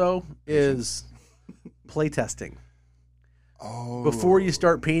also is play testing. oh Before you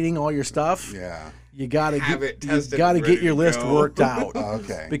start painting all your stuff, yeah you gotta Have it you tested gotta and ready get your to list go. worked out.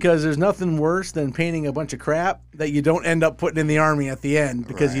 okay Because there's nothing worse than painting a bunch of crap that you don't end up putting in the army at the end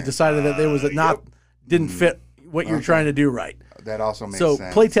because you Right. decided that there was didn't fit what you're trying to do right. that also makes So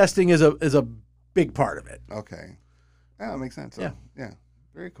sense. play testing is a big part of it. Okay, yeah, that makes sense. So, yeah,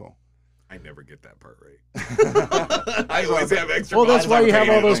 very cool. I never get that part right. I always have extra. Well, that's bottles why I'm you have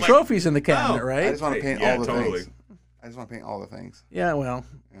all painting. those I'm like, trophies in the cabinet, oh, right? I just want to paint Yeah, all the totally. things. I just want to paint all the things. Yeah, well,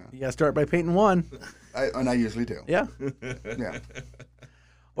 you got to start by painting one. And I usually do. Yeah. Yeah.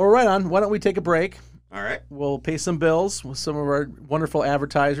 Well, right on. Why don't we take a break? All right. We'll pay some bills with some of our wonderful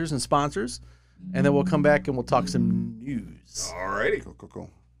advertisers and sponsors, and then we'll come back and we'll talk some news. All righty. Cool.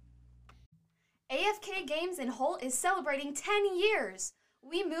 AFK Games in Holt is celebrating 10 years.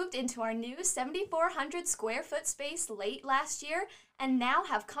 We moved into our new 7,400 square foot space late last year and now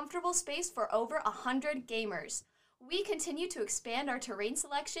have comfortable space for over 100 gamers. We continue to expand our terrain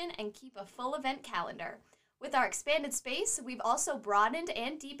selection and keep a full event calendar. With our expanded space, we've also broadened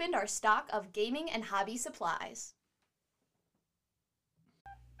and deepened our stock of gaming and hobby supplies.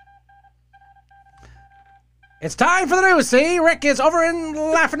 It's time for the news. See, Rick is over and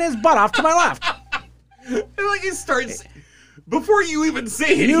laughing his butt off to my left. Like it starts before you even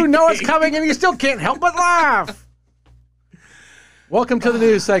say it. You know it's coming, and you still can't help but laugh. Welcome to the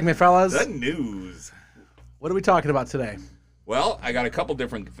news segment, fellas. The news. What are we talking about today? Well, I got a couple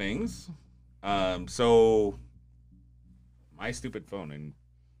different things. So my stupid phone and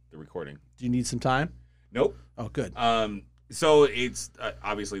the recording. Do you need some time? Nope. Oh, good. So it's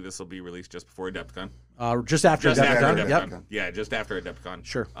obviously this will be released just before Adepticon. Just after Just Adepticon. after Yep. Adepticon. Yeah, just after Adepticon.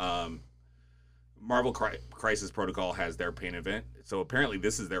 Sure. Marvel Crisis Protocol has their paint event. So apparently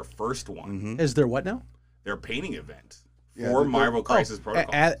this is their first one. Is there what now? Their painting event Yeah, for they're- Marvel Crisis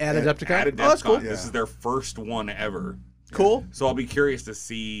Protocol. At Adepticon? At Adepticon. Oh, that's cool. This is their first one ever. Cool. So I'll be curious to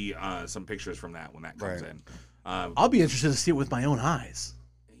see some pictures from that when that comes Right. in. I'll be interested to see it with my own eyes.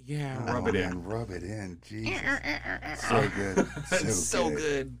 Yeah, Oh, rub it in. man, rub it in. Jesus. So good. So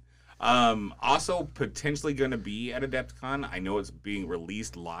good. Also potentially going to be at Adepticon. I know it's being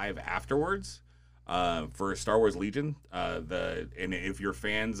released live afterwards. For Star Wars Legion, and if you're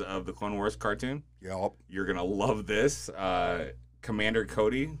fans of the Clone Wars cartoon, Yep. you're gonna love this. Commander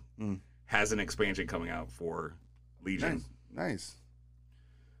Cody has an expansion coming out for Legion. Nice.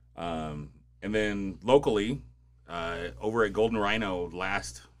 And then locally, over at Golden Rhino I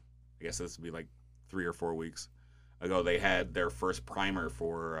guess this would be like 3 or 4 weeks ago, they had their first primer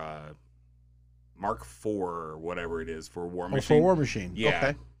for Mark IV or whatever it is for War Machine. For War Machine.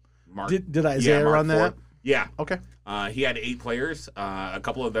 Yeah. Okay. Did Isaiah run that? Yeah. Okay. He had 8 players. A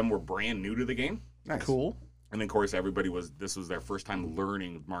couple of them were brand new to the game. Nice. Cool. And then, of course, this was their first time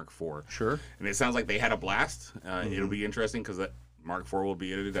learning Mark IV. Sure. And it sounds like they had a blast. It'll be interesting because Mark IV will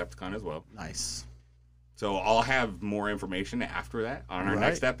be at Adepticon as well. Nice. So I'll have more information after that on our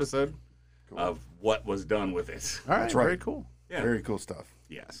next episode of what was done with it. All right. That's right. Very cool. Yeah. Very cool stuff.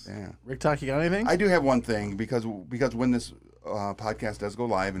 Yes. Yeah. RikTok, you got anything? I do have one thing because when this podcast does go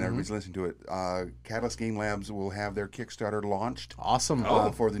live and everybody's listening to it, Catalyst Game Labs will have their Kickstarter launched Awesome.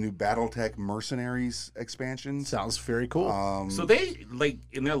 for the new BattleTech Mercenaries expansion. Sounds very cool. So they,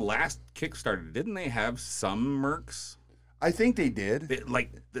 in their last Kickstarter, didn't they have some mercs? I think they did.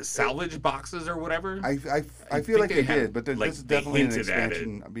 Like the salvage boxes or whatever? I I feel think like they had- did, but like, this is they definitely an hinted at it.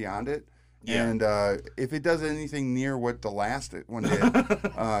 expansion beyond it. Yeah. And if it does anything near what the last one did,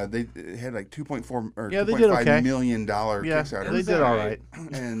 they had like $2.4 or Yeah, they did okay. $2.5 million Yeah, Kickstarter. they did all right.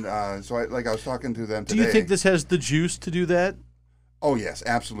 And so I was talking to them Do today. you think this has the juice to do that? Oh yes,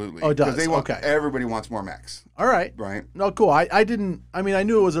 absolutely. Oh, it does? They want, Okay. Everybody wants more mechs, All right. right? No, cool. I didn't. I mean, I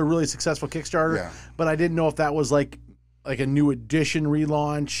knew it was a really successful Kickstarter, Yeah. but I didn't know if that was like a new edition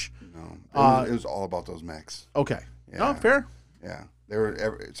relaunch. No, it was all about those mechs. Okay. Yeah. No, fair. Yeah, they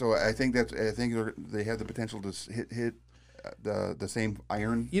were. So I think they have the potential to hit the same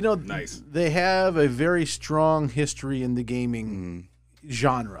iron. You know, Nice. They have a very strong history in the gaming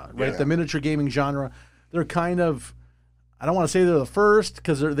genre, right? Yeah. The miniature gaming genre. They're kind of. I don't want to say they're the first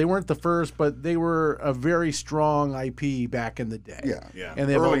because they weren't the first, but they were a very strong IP back in the day. Yeah, Yeah. And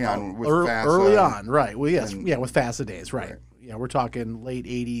they have Early on with FASA. early on, right? Well, yes, and- yeah, with FASA days, right? Right. Yeah, we're talking late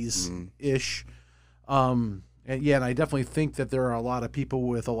 '80s ish. And I definitely think that there are a lot of people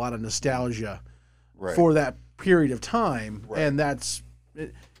with a lot of nostalgia Right. for that period of time, Right. and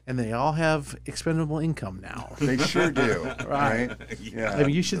and they all have expendable income now. They sure do, right? Yeah. I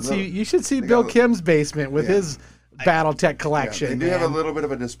mean, you should see they Bill got a- Kim's basement with Yeah. his BattleTech Yeah, collection. they do have a man. little bit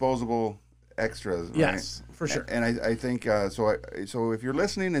of a disposable extras, right? Yes, for sure. And I think so if you're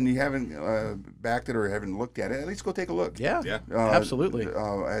listening and you haven't backed it or haven't looked at it, at least go take a look. Yeah, Yeah. absolutely.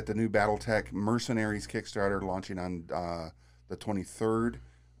 At the new BattleTech Mercenaries Kickstarter launching on the 23rd.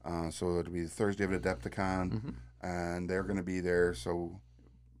 So it'll be the Thursday of Adepticon, and they're going to be there. So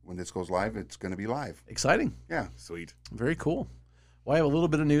when this goes live, it's going to be live. Exciting. Yeah. Sweet. Very cool. Well, I have a little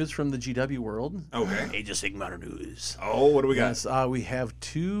bit of news from the GW world. Okay. Age of Sigmar news. Oh, what do we got? Yes, we have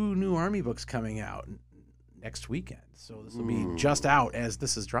 2 new Army books coming out next weekend. So this will be just out as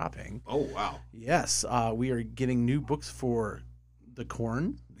this is dropping. Oh, wow. Yes, we are getting new books for the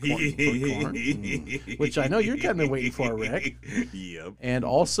Corn, which I know you're kind of waiting for, Rick. Yep. And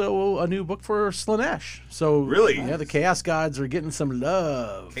also a new book for Slanesh. So Really? yeah, the Chaos Gods are getting some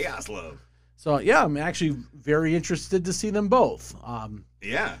love. Chaos Love. So yeah, I'm actually very interested to see them both.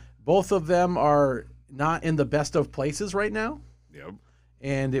 Yeah. Both of them are not in the best of places right now, Yep.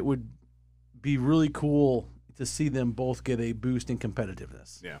 and it would be really cool to see them both get a boost in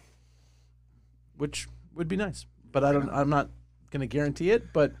competitiveness. Yeah. Which would be nice. But I'm not going to guarantee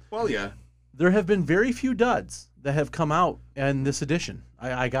it, but Well, yeah. there have been very few duds that have come out in this edition.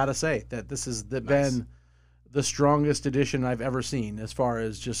 I got to say that this has been the strongest edition I've ever seen as far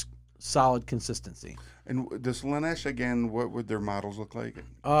as just solid consistency. And the Slanesh, again, what would their models look like?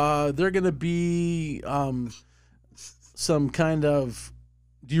 They're going to be some kind of.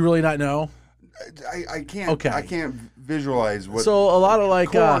 Do you really not know? I can't. Okay. I can't visualize what. So a lot of like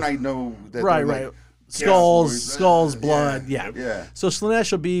Corn, I know that. right, they're right, like skulls, blood, yeah. Yeah. So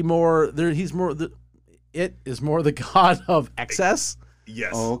Slanesh will be more. He's more. It is more the god of excess.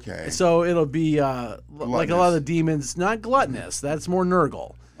 Yes. Oh, okay. So it'll be like a lot of the demons, not gluttonous. That's more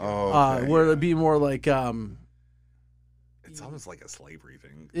Nurgle. Oh, okay. Where it'll be more like It's almost like a slavery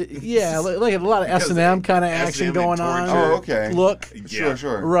thing. yeah, like a lot of Because S&M kind of S&M action and going on. torture. Oh, okay. Look. Sure,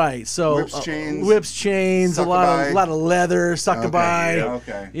 sure. Right. So Whips, chains, a succubi. lot of leather, succubi. yeah.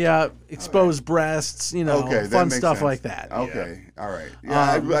 Okay. Yeah, exposed breasts, Okay, that fun makes stuff sense. like that. Okay. All right. Yeah,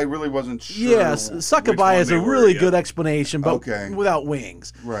 I really wasn't sure. Yes, which succubi one is they a were, really yeah. good explanation, but Okay. without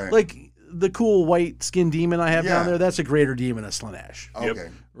wings. Right. Like the cool white skin demon I have down Yeah. there, that's a greater demon of Slanesh. Okay.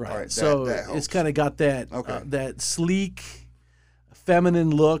 Right. All right. So that it's helps. kind of got that Okay. that sleek, feminine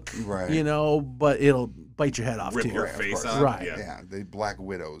look, Right. you know, but it'll bite your head off Rip too. your Right, of face course. off. Right. Yeah. the Black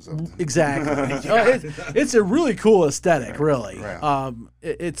Widows. Of the, Exactly. It's a really cool aesthetic, really. Right.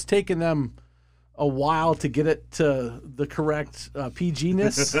 It's taken them a while to get it to the correct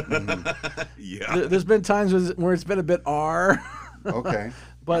PG-ness. Yeah. There's been times where it's been a bit R, Okay.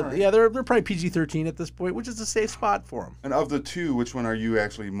 but All right. yeah, they're probably PG-13 at this point, which is a safe spot for them. And of the two, which one are you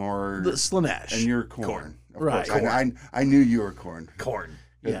actually more? The Slanesh. And you're corn. Corn. Of Right. course. I knew you were corn. Corn.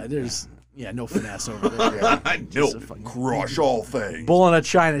 Yeah, there's no finesse over there. Yeah. No. Crush all things. Bull in a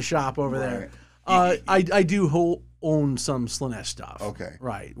china shop over there. Right. I do own some Slanesh stuff. Okay.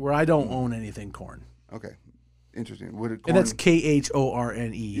 Right, where I don't own anything corn. Okay. Interesting. Would it corn? And that's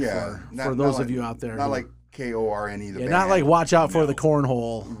KHORNE yeah. for those of you out there. Not who- like KORNE. The yeah, band. not like watch out for the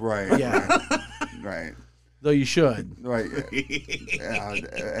cornhole. Right. Yeah. Right. Though you should. Right.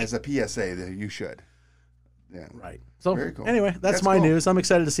 As a PSA, that you should. Yeah. Right. So Very cool. anyway, that's That's my cool. news. I'm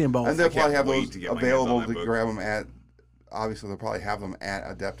excited to see them both. And they'll probably have wait those to get my hands available on that to book. grab them at. Obviously, they'll probably have them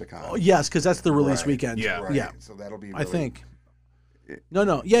at Adepticon. Oh, yes, because that's the release Right. weekend. Yeah. Right. Yeah. So that'll be. I Really, think.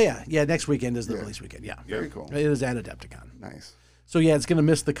 No. Yeah. Next weekend is the Yeah. release weekend. Yeah. Very cool. It is at Adepticon. Nice. So yeah, it's going to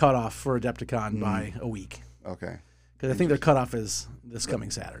miss the cutoff for Adepticon Mm. by a week Okay. because I think their cutoff is this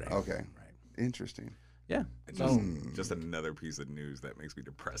coming Saturday. Okay. Right. Interesting. Yeah. Just another piece of news that makes me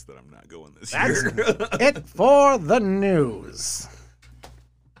depressed that I'm not going this That's year. it for the news.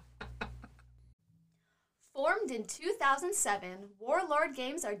 Formed in 2007, Warlord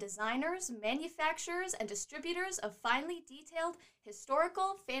Games are designers, manufacturers, and distributors of finely detailed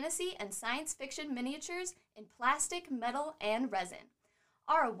historical, fantasy, and science fiction miniatures in plastic, metal, and resin.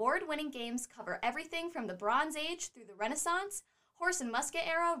 Our award-winning games cover everything from the Bronze Age through the Renaissance, horse and musket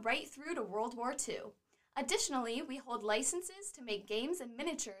era, right through to World War II. Additionally, we hold licenses to make games and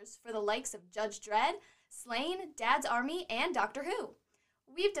miniatures for the likes of Judge Dredd, Slain, Dad's Army, and Doctor Who.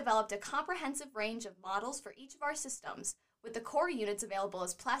 We've developed a comprehensive range of models for each of our systems, with the core units available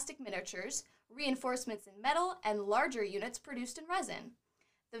as plastic miniatures, reinforcements in metal, and larger units produced in resin.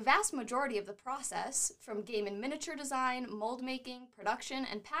 The vast majority of the process, from game and miniature design, mold making, production,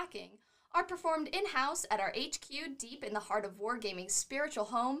 and packing, are performed in-house at our HQ deep in the heart of wargaming's spiritual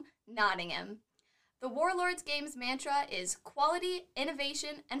home, Nottingham. The Warlords Games mantra is quality,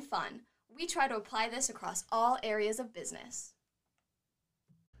 innovation, and fun. We try to apply this across all areas of business.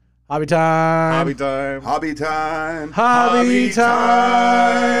 Hobby time. Hobby time. Hobby time. Hobby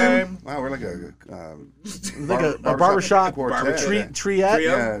time. Wow, we're like a a barbershop quartet. triette. Trio?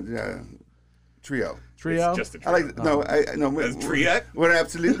 Yeah. Trio. Trio. It's just a I trio. like no. That's triette? We're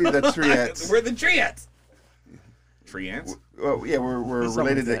absolutely the triettes. We're the triettes. Triants? Well, yeah, we're Something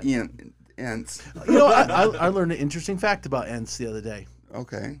related like to ants. You know, I learned an interesting fact about Ents the other day.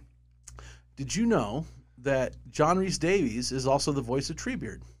 Okay. Did you know that John Rhys Davies is also the voice of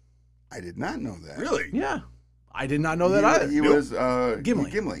Treebeard? I did not know that. Really? Yeah. I did not know that either. He Nope. was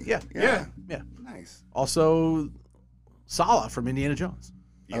Gimli. Gimli. Yeah. Yeah. Yeah. Nice. Also, Sala from Indiana Jones.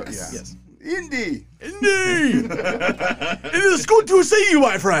 Yes. Yes. Indy. Indeed. It is good to see you,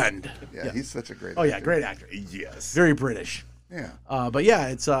 my friend. Yeah, he's such a great. Oh yeah, actor. great actor. Yes. Very British. Yeah. But yeah,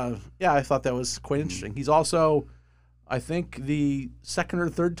 it's I thought that was quite interesting. He's also, I think, the second or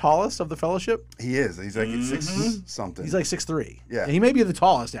third tallest of the Fellowship. He is. He's like six something. He's like 6'3". Yeah. And he may be the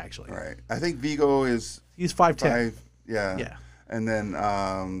tallest actually. right. I think Vigo is He's 5'10". 5. Yeah. Yeah. And then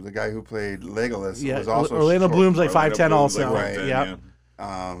the guy who played Legolas Yeah. was also Orlando short. Bloom's like Orlando 5'10" Bloom's like also. right. 5'10", Yep.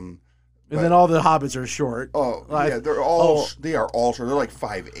 yeah. And then all the hobbits are short. Oh Like- yeah, they're all oh. they are all short. They're like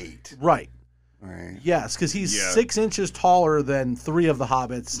 5'8". Right. Right. Yes, because he's Yeah. 6 inches taller than 3 of the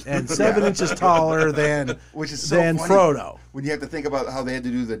hobbits and 7 inches taller than Which is so than funny Frodo. when you have to think about how they had to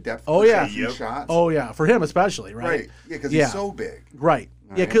do the depth Oh, yeah. perception Yep. shots. Oh yeah, for him especially, right? right. Yeah, because Yeah. he's so big. Right.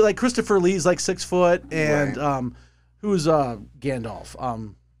 Yeah, Right. 'cause, like Christopher Lee's like 6 foot, and Right. who's Gandalf?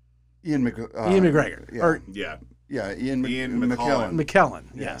 Ian McGregor yeah. or Yeah, Ian Ian McKellen. McKellen.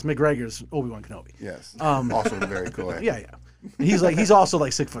 Yes, McGregor's Obi-Wan Kenobi. Yes. Um, also very cool. Yeah. He's also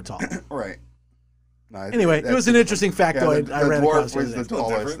like 6 foot tall. Right. No, Anyway, it was an interesting factoid I ran across The dwarf was the the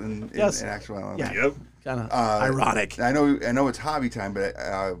other day. tallest in Yes. actuality. Yeah. Yep. Kind of Uh, ironic. I know it's hobby time, but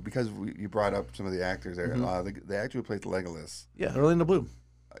because you brought up some of the actors there, Mm-hmm. the actor who played Legolas, Yeah, Orlando Bloom.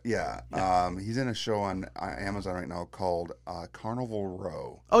 he's in a show on Amazon right now called Carnival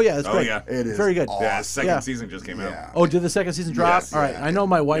Row. Oh yeah, that's Oh, great. yeah. It is Very good. awesome. Yeah, second Yeah. season just came Yeah. out. Oh, did the second season drop? Yes, All right. yeah. I know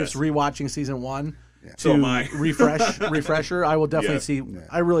my wife's Yes. rewatching season 1 So am I. to refresher. I will definitely Yes. see.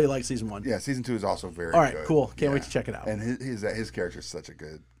 I really like season 1. Yeah, season 2 is also very All right, good. cool. Can't wait Yeah. to check it out. And his character is such a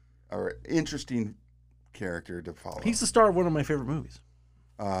good or interesting character to follow. He's the star of one of my favorite movies.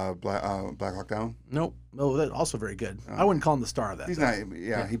 Black Hawk Down. Nope. No, that's also very good. I wouldn't call him the star of that. He's though. not.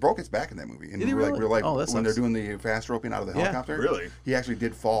 Yeah, he broke his back in that movie. And Did he really? We're like, Oh, that when they're sucks. doing the fast roping out of the helicopter. Really? He actually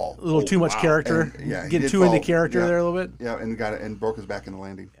did fall. A little too much wow. character. And, yeah, he Getting did too into fall. character Yeah. there a little bit. Yeah, and got it and broke his back in the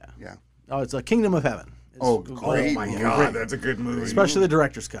landing. Yeah. Oh, it's a Kingdom of Heaven. It's, Oh, great My movie. God, that's a good movie. Especially the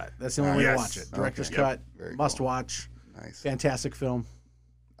director's cut. That's the only way Yes. to watch it. Director's Okay. cut. Very Must cool. watch. Nice. Fantastic film.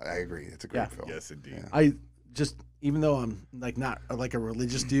 I agree. It's a great Yeah. film. Yes, indeed. I just, even though I'm like not like a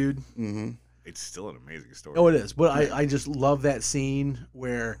religious dude. Mm-hmm. It's still an amazing story. Oh, it is. But I just love that scene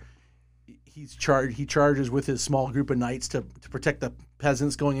where he charges with his small group of knights to protect the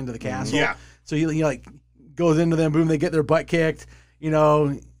peasants going into the castle. Yeah. So he like goes into them, boom, they get their butt kicked. You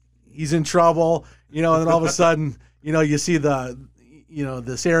know, he's in trouble. You know, and then all of a sudden, you know, you see the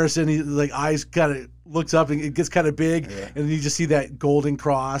Saracen. He like eyes kind of looks up and it gets kind of big, and you just see that golden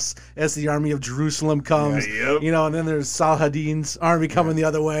cross as the army of Jerusalem comes. Yeah, yep. You know, and then there's Saladin's army coming the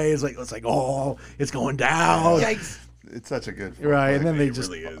other way. It's like oh, it's going down. It's such a good film. Right, and then they It just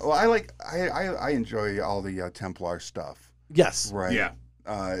really is. Well, I enjoy all the Templar stuff. yes. Right. Yeah.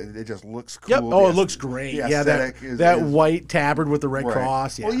 It just looks cool. Yep. Oh, it The looks great. the Yeah, aesthetic that is- white tabard with the red Right.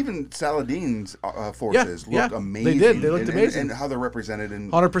 cross. Yeah. Well, even Saladin's forces Yeah, looked yeah. amazing. They did. They looked and, amazing. And how they're represented in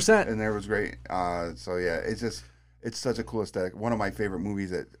 100%. and there was great. So yeah, it's such a cool aesthetic. One of my favorite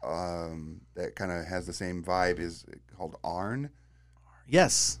movies that kind of has the same vibe is called Arn.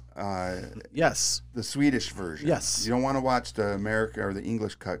 Yes. Yes. The Swedish version. Yes. You don't want to watch the American or the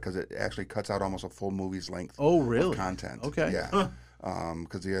English cut because it actually cuts out almost a full movie's length. Oh, of really? content. Okay. Yeah.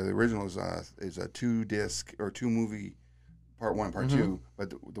 Because the original is a 2-disc or 2-movie, part 1, part 2.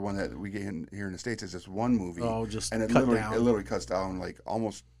 But the one that we get here in the States is just 1 movie. Oh, just and it cut literally down. it literally cuts down like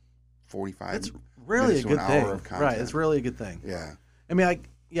almost 45. It's really a minutes to good an thing. hour of content. Right. It's really a good thing. Yeah. I mean,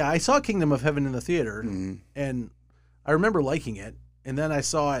 I saw Kingdom of Heaven in the theater, and I remember liking it. And then I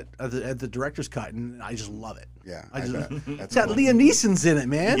saw it at the director's cut, and I just love it. Yeah. I just bet. it's That's got cool. Liam Neeson's in it,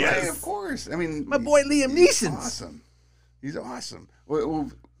 man. Yeah. Hey, of course. I mean, My boy Liam he's Neeson. awesome. He's awesome. Well,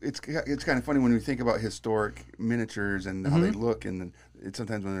 it's kind of funny when we think about historic miniatures and how they look, and then it's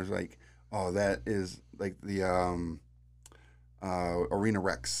sometimes when there's like, oh, that is like the Arena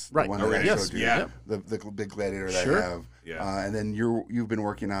Rex, Right. the one Arena, that I yes, showed you, yeah. the big gladiator that Sure. I have, Yeah. and then you've been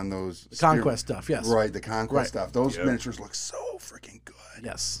working on those Conquest stuff. Yes. right? The conquest Right. stuff. Those Yep. miniatures look so freaking good.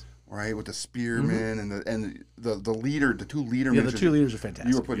 Yes. Right, with the spearmen and the leader, the 2 leader. Yeah, the miniatures 2 leaders are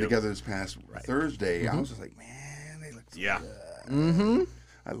fantastic. you were putting together this past Thursday. Mm-hmm. I was just like, man, they look so Yeah. good. Mm-hmm.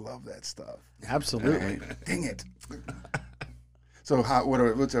 I love that stuff. Absolutely. Right? Dang it. So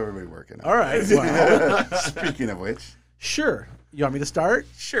what's everybody working on? All right. Well, Speaking of which, sure. You want me to start?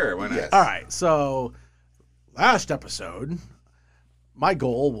 Sure, why not? Yes. All right. So, last episode, my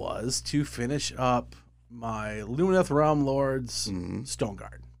goal was to finish up my Lumineth Realm Lord's Stone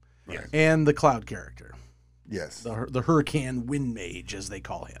Guard Yes. and the Cloud character, yes, the Hurricane Wind Mage, as they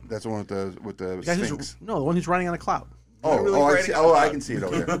call him. that's the one with the The guy Sphinx. the one who's riding on a cloud. I can see it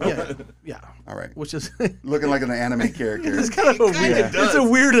over there. Yeah, yeah. All right, Which is looking like an anime character. it's kind of a weird. does. It's a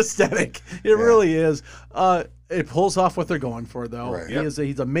weird aesthetic. It really is. It pulls off what they're going for, though. Right.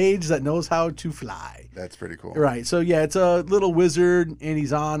 He's a mage that knows how to fly. That's pretty cool. Right. So yeah, it's a little wizard, and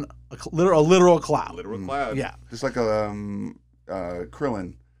he's on a literal cloud. Literal cloud. Yeah. Just like a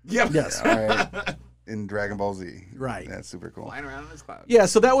Krillin. Yep. Yes. All right, in Dragon Ball Z. Right. That's super cool. Flying around in this cloud. Yeah.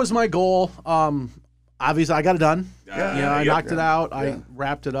 So that was my goal. Obviously, I got it done. Yeah. You know, I Yep. knocked it out. Yeah. I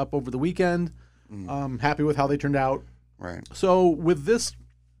wrapped it up over the weekend. Happy with how they turned out. Right. So with this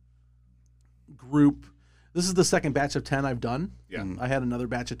group, this is the second batch of 10 I've done. Yeah. I had another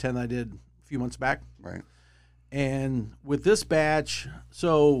batch of 10 that I did a few months back. Right. And with this batch,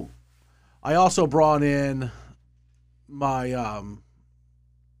 so I also brought in my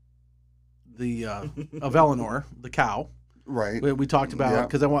of Eleanor, the cow. Right. We talked about Yeah.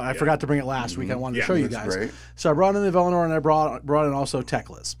 because I forgot to bring it last week. I wanted to Yeah, show you that's guys. great. So I brought in the Eleanor and I brought in also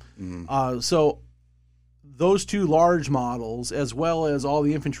Teclis. So those 2 large models, as well as all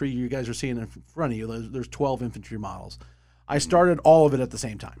the infantry you guys are seeing in front of you, there's 12 infantry models. I started all of it at the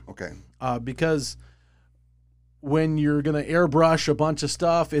same time. Okay. Because when you're going to airbrush a bunch of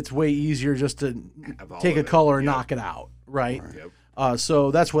stuff, it's way easier just to Have all take a of it. color and Yep. knock it out, right? Yep.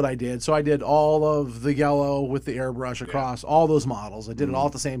 So that's what I did. So I did all of the yellow with the airbrush across all those models. I did it all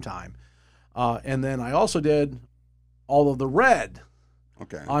at the same time. And then I also did all of the red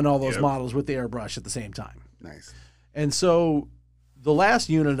Okay. on all those Yep. models with the airbrush at the same time. Nice. And so the last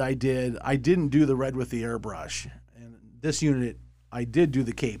unit I didn't do the red with the airbrush. And this unit, I did do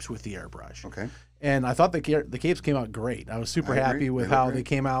the capes with the airbrush. Okay. And I thought the capes came out great. I was super I agree. happy with They look how great. they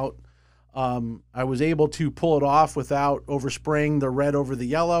came out. I was able to pull it off without overspraying the red over the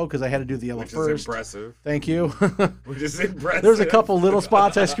yellow because I had to do the yellow Which first. is impressive. Thank you. Which is impressive. There's a couple little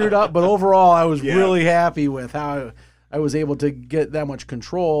spots I screwed up, but overall I was Yeah. really happy with how I was able to get that much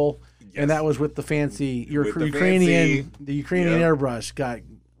control. And that was with the fancy With the Ukrainian fancy- airbrush got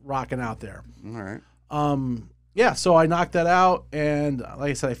rocking out there. All right. Yeah, so I knocked that out, and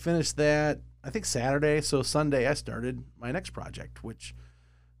like I said, I finished that I think Saturday. So Sunday I started my next project, which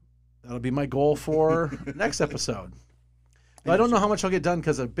that'll be my goal for next episode. But I don't know how much I'll get done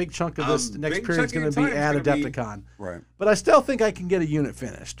because a big chunk of this next big period is chunk going of to your be time at is gonna be- Adepticon. Right. But I still think I can get a unit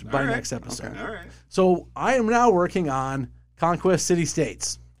finished by All right. next episode. All right. So I am now working on Conquest City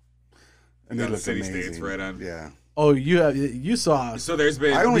States. And You they got look City amazing. States right on. Yeah. Oh, you saw So there's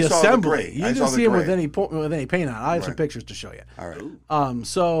been. I only the saw the assembly. gray. You I didn't saw the see them with gray. any paint on. I have some Right. pictures to show you. All right. Ooh.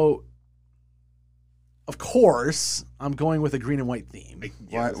 So of course I'm going with a green and white theme.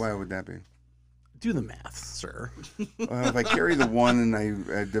 Yes. Why would that be? Do the math, sir. Well, if I carry the 1 and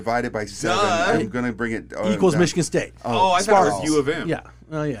I divide it by 7, Duh. I'm going to bring it Equals down. Michigan State. Oh, I thought it was Spartans. U of M. Yeah.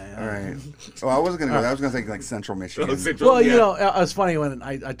 Oh yeah. All right. Oh, I wasn't going to go. I was going to think like Central Michigan. Oh, Central- Well, yeah. you know, it was funny when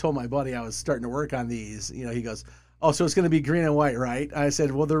I told my buddy I was starting to work on these. You know, he goes, "Oh, so it's going to be green and white, right?" I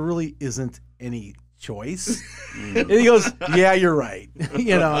said, "Well, there really isn't any choice." And he goes, "Yeah, you're right."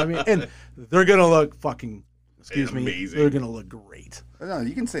 You know, I mean, and they're going to look fucking. Excuse me. Amazing. They're going to look great. No,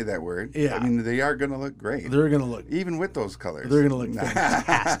 you can say that word. Yeah. I mean, they are going to look great. They're going to look. Even with those colors. They're going to look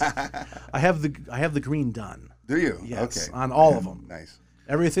fantastic. I have the green done. Do you? Yes, Okay. on all of them. Nice.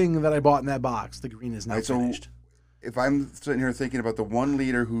 Everything that I bought in that box, the green is now Right, so finished. if I'm sitting here thinking about the one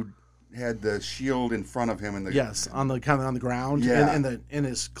leader who had the shield in front of him and the Yes, on the kind of on the ground, Yeah. and in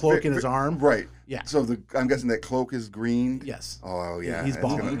his cloak in his arm. Right. Yeah. So I'm guessing that cloak is green. Yes. Oh yeah. He's It's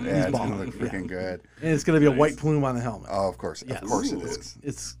balling. gonna- He's yeah, it's balling. gonna look freaking good. And it's going to be a white plume on the helmet. Oh, of course. Yes. Of course it Ooh.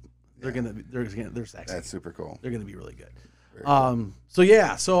 is. They're sexy. That's super cool. They're going to be really good. Very cool. So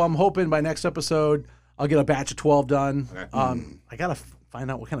yeah, so I'm hoping by next episode I'll get a batch of 12 done. Okay. I got to find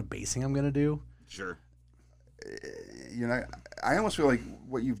out what kind of basing I'm going to do. Sure. You know, I almost feel like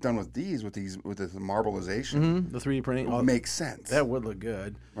what you've done with this marbleization The 3D printing. makes sense. That would look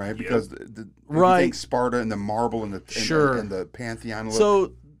good. right? Because if Right. you think Sparta and the marble and the Sure. and the Pantheon look.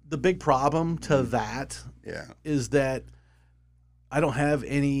 So the big problem to that yeah. is that I don't have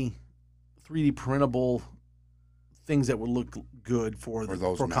any 3D printable things that would look good for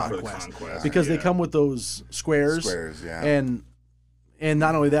those for not- For the Conquest Conquest. because they Yeah. come with those squares, Yeah. and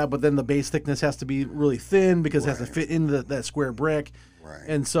not only that, but then the base thickness has to be really thin because it has to Right. fit into that square brick, right.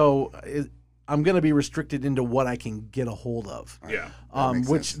 and so I'm going to be restricted into what I can get a hold of. Yeah. That makes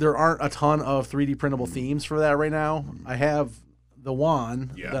Which sense. there aren't a ton of 3D printable themes for that right now. I have the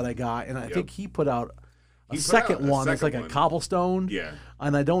one Yeah. that I got, and I Yep. think he put out a He put second out a one. It's like second a one. cobblestone. Yeah.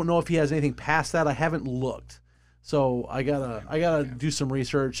 And I don't know if he has anything past that. I haven't looked. So I gotta do some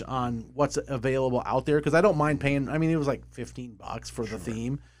research on what's available out there because I don't mind paying. I mean, it was like $15 for the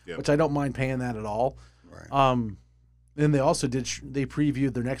theme, Yep. which I don't mind paying that at all. Right. Then they also they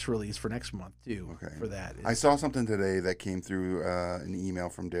previewed their next release for next month too. Okay. For that, I saw something today that came through an email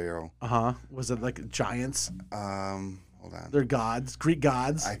from Daryl. Was it like giants? Hold on. They're gods, Greek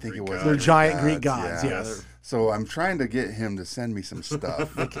gods. I think Greek it was. gods. They're Greek giant Greek gods. Yeah, Yes. So I'm trying to get him to send me some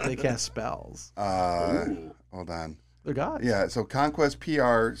stuff. they cast spells. Ooh. Hold on. They're gods. Yeah. So Conquest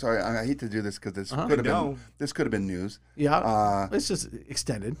PR. So I hate to do this because this could have I know. been news. Yeah. It's just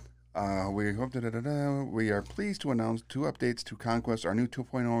extended. We hope we are pleased to announce 2 updates to Conquest. Our new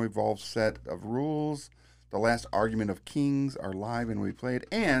 2.0 evolved set of rules. The Last Argument of Kings are live and we played,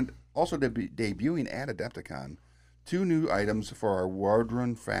 and also debuting at Adepticon. 2 new items for our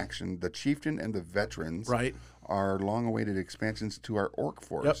Wardrun faction, the Chieftain and the Veterans. Right. Are long-awaited expansions to our Orc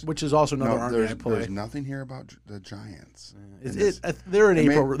Force. Yep. Which is also another army I play. There's nothing here about the Giants. They're an it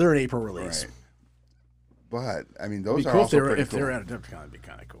may- April. They're an April release. Right. But I mean, It'd those be are cool also if pretty if cool. they're at Adepticon. It'd be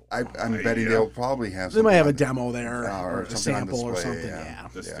kind of cool. I'm betting they'll probably have. They might have a something demo there or or a something on sample or display, something. yeah. Yeah.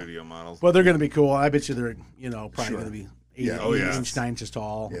 The studio models. But they're going to be cool. I bet you they're probably Sure. going to be 8 Yeah. Oh, yeah. inch, 9 inches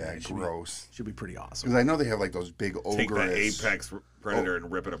tall. Yeah, Should be- gross. Should be pretty awesome. Because I know they have like those big Take that ogres. apex predator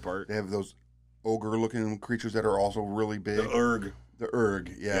and rip it apart. They have those ogre-looking creatures that are also really big. The Urg. The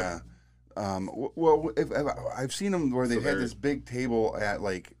Urg, yeah. Well, if I've seen them where they've had they're- this big table at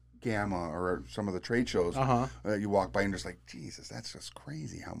like Gamma or some of the trade shows. You walk by and just like, Jesus, that's just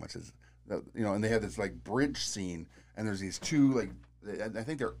crazy. How much is that? And they have this like bridge scene, and there's these 2 like I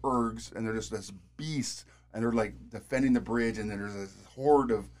think they're Urgs, and they're just this beast, and they're like defending the bridge, and then there's this horde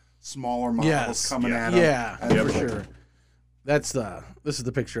of smaller models coming at them. Yeah, And for it's like, sure. This is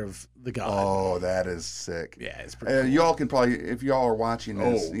the picture of the god. Oh, that is sick. Yeah, it's pretty cool. You all can probably, if you all are watching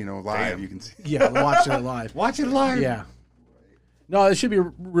this, live, damn. you can see. Yeah, watching it live. Watch it live. Yeah. No, it should be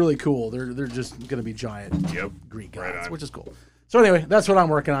really cool. They're just going to be giant Greek Right gods, on. which is cool. So anyway, that's what I'm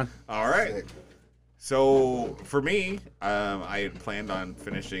working on. All right. So for me, I had planned on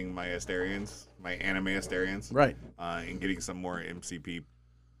finishing my Asterians, my anime Asterians, Right. and getting some more MCP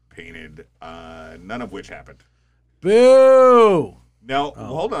painted. None of which happened. Boo! No,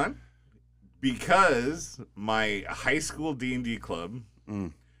 hold on, because my high school D&D club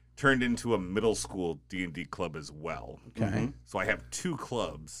turned into a middle school D&D club as well. Okay. So I have 2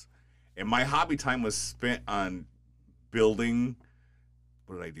 clubs, and my hobby time was spent on building.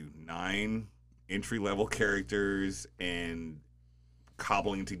 What did I do? 9 entry-level characters and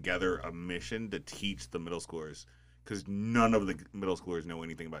cobbling together a mission to teach the middle schoolers, because none of the middle schoolers know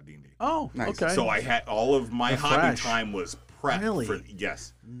anything about D&D. Oh, Nice. okay. So I had all of my hobby fresh. time was prep. Really?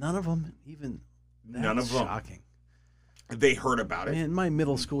 Yes. None of them even. None That's of them. Shocking. They heard about it, Man, my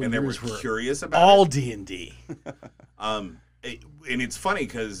middle school and they were years were curious about all it. D&D. And it's funny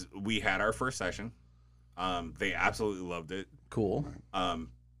because we had our first session. They absolutely loved it. Cool.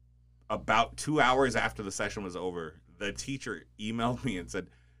 About 2 hours after the session was over, the teacher emailed me and said,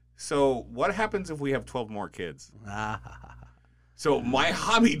 "So what happens if we have 12 more kids?" So my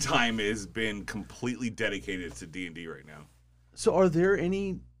hobby time has been completely dedicated to D&D right now. So are there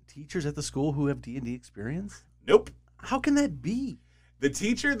any teachers at the school who have D&D experience? Nope. How can that be? The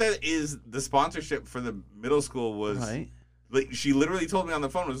teacher that is the sponsorship for the middle school was, Right. like, she literally told me on the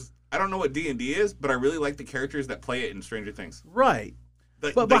phone, was, "I don't know what D&D is, but I really like the characters that play it in Stranger Things." Right.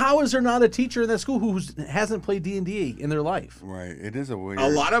 But how is there not a teacher in that school who hasn't played D&D in their life? Right. It is a weird. a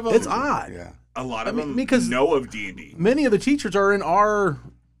lot of them, It's odd. Yeah. a lot of I mean, them because- know of D&D. Many of the teachers are in our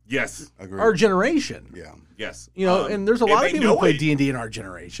Yes, Agreed. generation. Yeah. yes. You know, and there's a lot of they people who know play it. D&D in our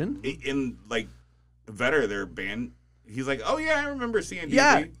generation. In like Vetter, their band, he's like, "Oh yeah, I remember seeing D&D."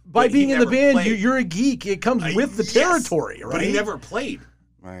 Yeah, by but he being in the never band, played. you're a geek. It comes with the Yes, territory, right? But he never played.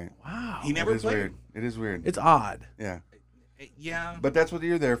 Right. Wow. He never It is played. weird. It is weird. It's odd. Yeah. Yeah, But that's what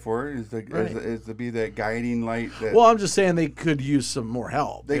you're there for, is to be that guiding light. That Well, I'm just saying they could use some more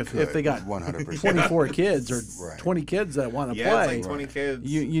help. They if could, they got 100%. 24 kids or Right. 20 kids that want to yeah, play, it's like 20 kids.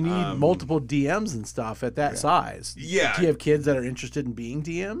 you need multiple DMs and stuff at that size. Yeah. Do you have kids that are interested in being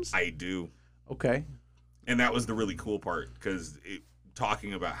DMs? I do, Okay. and that was the really cool part, because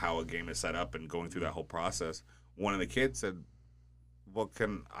talking about how a game is set up and going through that whole process. One of the kids said, "Well,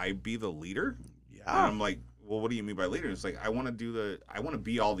 can I be the leader?" And Yeah. I'm like, "Well, what do you mean by leader?" It's like, I want to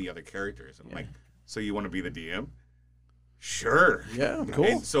be all the other characters. I'm like, "So you want to be the DM?" Sure. Yeah, cool.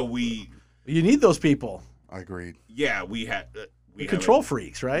 And so we You need those people. I agreed. we had we have Control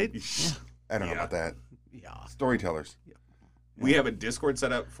freaks, right? I don't know Yeah. about that. Yeah. Storytellers. We have a Discord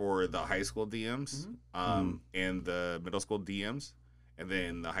set up for the high school DMs, Mm-hmm. and the middle school DMs, and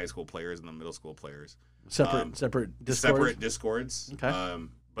then the high school players and the middle school players. Separate Discords? Separate Discords. Okay.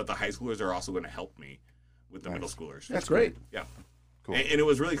 But the high schoolers are also going to help me with the middle schoolers. That's great. Yeah. Cool. And it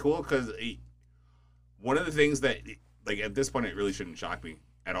was really cool because one of the things that, like, at this point, it really shouldn't shock me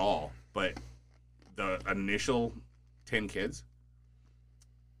at all, but the initial 10 kids,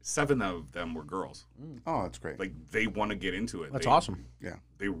 7 of them were girls. Oh, that's great. Like, they want to get into it. That's They- awesome. Yeah.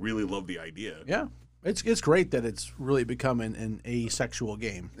 They really love the idea. Yeah. It's great that it's really become an asexual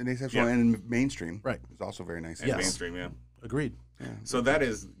game. And asexual and mainstream. Right. It's also very nice. And Yes. mainstream, yeah. Agreed. So that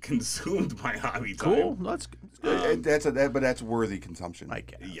has consumed my hobby time. Cool. That's good. But that's worthy consumption. I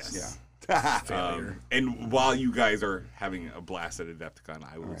guess. Yes. Yeah. Failure. And while you guys are having a blast at Adepticon,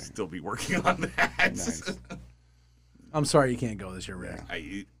 I will still be working on that. Nice. I'm sorry you can't go this year, Rick.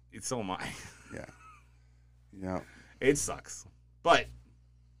 It's so am I. Yeah. Yeah. It sucks. But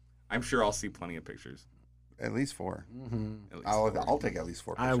I'm sure I'll see plenty of pictures. At least 4. At least I'll take at least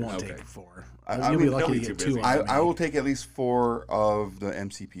 4 pictures. I won't Okay. take 4. I You'll be mean, lucky they'll to be get too 2 busy. on I will take at least 4 of the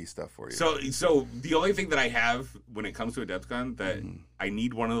MCP stuff for you. So the only thing that I have when it comes to Adepticon that I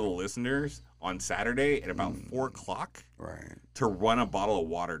need one of the listeners on Saturday at about 4 o'clock right. to run a bottle of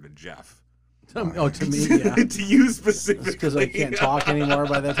water to Jeff. Oh, to me, yeah. To you specifically. Because I can't talk anymore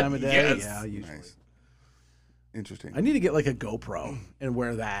by that time of day. Yes. Yeah, usually. Nice. Interesting. I need to get like a GoPro and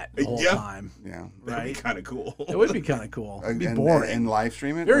wear that the whole Yeah. time. Yeah. That'd be Right? kind of cool. It would be kind of cool. It'd be And- boring. And live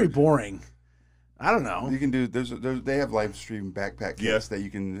stream it. Very or- boring. I don't know. You can do. They have live stream backpack kits Yeah. that you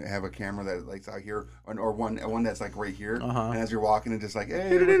can have a camera that like out here, or one that's like right here, Uh-huh. and as you're walking, and just like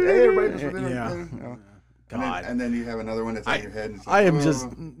hey everybody, just Yeah. you know. God. And then you have another one that's on your head. And it's I like, am "Oh."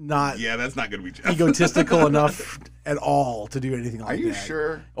 just not Yeah, that's not going to be Jeff. egotistical enough at all to do anything like Are that. you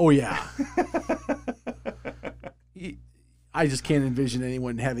sure? Oh, yeah. I just can't envision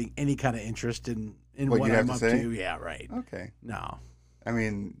anyone having any kind of interest in What what you have I'm to up say? to. Yeah, right. Okay. No, I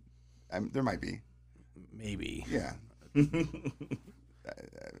mean, there might be. maybe. Yeah.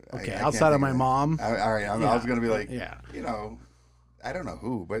 Okay, I outside can't of my think mom. All right. I was going to be like, Yeah. you know, I don't know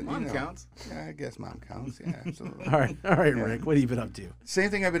who, but Mom you know, counts. Yeah, I guess mom counts. Yeah, absolutely. All right, Rick. What have you been up to?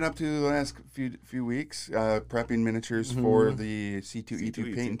 Same thing I've been up to the last few weeks, prepping miniatures for the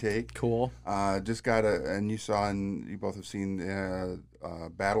C2E2 paint and take. Cool. Just got and you saw and you both have seen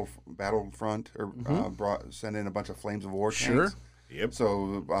Battlefront or sent in a bunch of Flames of War Sure. tanks. Yep.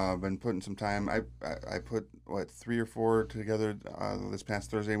 So I've been putting some time. I put 3 or 4 together this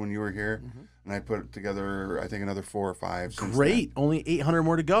past Thursday when you were here, and I put together I think another 4 or 5. Since Great. then. Only 800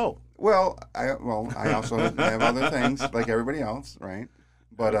 more to go. Well, I also have other things like everybody else, right?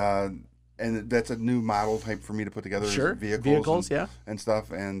 But and that's a new model type for me to put together. Sure. Vehicles yeah. and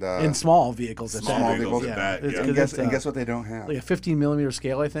stuff, and Small vehicles. at Small that. vehicles Yeah. at that. It's Yeah. good. and guess what they don't have? Like a 15 millimeter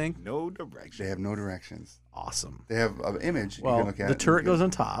scale, I think. No direction. They have no directions. Awesome. They have an image you Well, can look at. the turret goes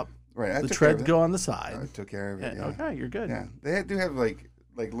on top. right. I The took care of treads it. go on the I side. took care of it. Yeah. Okay, you're good. Yeah. They do have like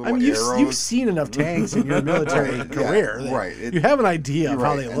little I mean, arrows. you've seen enough tanks in your military Right, career. yeah, that right. You have an idea You're of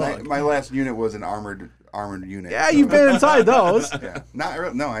how right. they And look. my last unit was an armored unit. Yeah, so- you've been inside those. Yeah. Not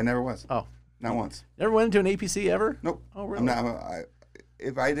really. No, I never was. Oh, Not once. never went into an APC ever? Nope. Oh, really? I'm not.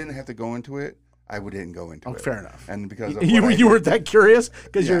 If I didn't have to go into it, I didn't go into Oh, it. fair enough. And because of You what I you did- weren't that curious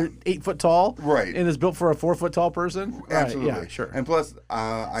because Yeah. you're 8 foot tall, Right. And is built for a 4 foot tall person. Absolutely. Right, yeah, sure. And plus,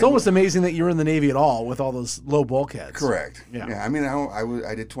 It's almost amazing that you were in the Navy at all with all those low bulkheads. correct. Yeah. I mean,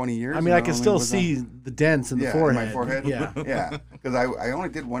 I did 20 years. I mean, and I can only still was on- see the dents in the yeah, forehead. my forehead. Yeah. Yeah. Because I only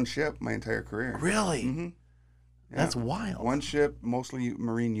did one ship my entire career. Really? Mm-hmm. That's wild. One ship, mostly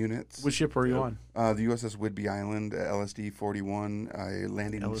Marine units. Which ship were you on? The USS Whidbey Island, LSD 41, a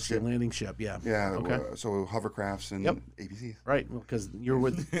landing LSD ship. landing ship. Yeah. Yeah. Okay. So hovercrafts and Yep. APCs. Right, because you're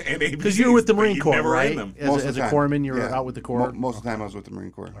with And because you were with the APCs, but Marine you Corps, never ran right? them. Most of As the a time. corpsman, you were Yeah. out with the Corps. Most of the time I was with the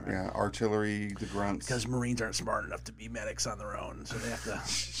Marine Corps. Yeah. Artillery, the grunts. Because Marines aren't smart enough to be medics on their own, so they have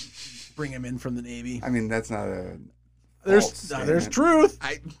to bring them in from the Navy. I mean, that's not a. There's false there's statement. truth,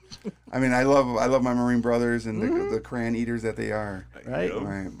 I mean, I love my Marine brothers and the crayon eaters that they are. right? Yep.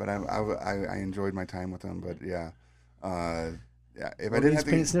 Right, but I enjoyed my time with them. But yeah, yeah. If I Well, didn't these have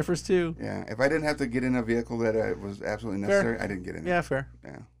to, paint sniffers too. yeah, if I didn't have to get in a vehicle that was absolutely necessary, I didn't get in. Yeah, fair. it.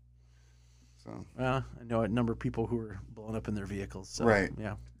 Yeah. So Well, I know a number of people who were blown up in their vehicles. So, Right.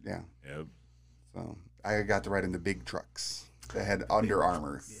 Yeah. yeah, Yep. so I got to ride in the big trucks that had Under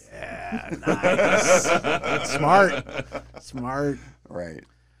Armour. Yeah. Nice. Smart. Right.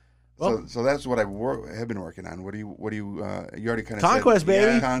 Well- so that's what I have been working on. What do you you already kind of Conquest, said,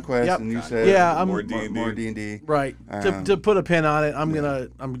 baby. Yeah, Conquest, Yep. and you said Yeah, I'm- More more D&D. D&D. Right. To put a pin on it, I'm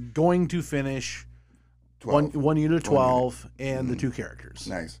going to finish 12. one unit of 12 and the 2 characters.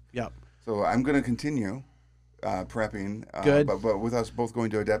 Nice. Yep. So I'm going to continue prepping. Good. But with us both going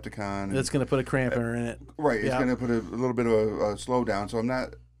to Adepticon, and, It's going to put a cramper in it. right, it's yeah. going to put a little bit of a slowdown. So I'm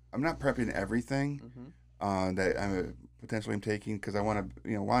not prepping everything that I'm potentially taking because I want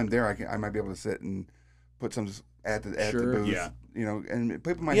to, while I'm there, I might be able to sit and put some at the Sure. booth. Yeah. And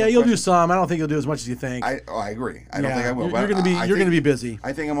people might. Yeah, have you'll do questions. some. I don't think you'll do as much as you think. I agree. I don't think I will. You're but going to be I you're going to think- be busy.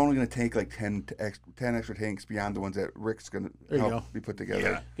 I think I'm only going to take like 10 extra tanks beyond the ones that Rick's going to There you help go. be put together. Yeah.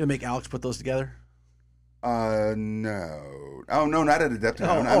 Going to make Alex put those together. No. Oh, no, not at Adepticon.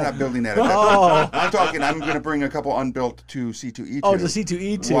 Oh, I'm oh. not building that at Oh. Adepticon. I'm going to bring a couple unbuilt to C2E2. Oh, to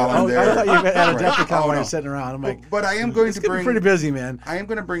C2E2. While I'm Oh, I there. thought you meant at Right. Adepticon Oh, while no. you're sitting around. I'm like, But I am going it's to getting bring. pretty busy, man. I am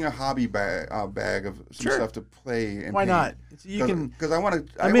going to bring a hobby bag of some Sure. stuff to play. And Why paint. not? You can. Because I want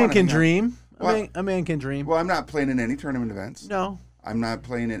to. A man can dream. Well- A man can dream. Well, I'm not playing in any tournament events. No. I'm not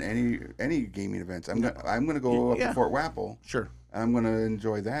playing in any gaming events. I'm going to go up Yeah. to Fort Whipple. Sure. And I'm going to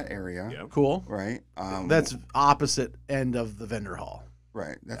enjoy that area. Yep. Cool. Right. That's opposite end of the vendor hall.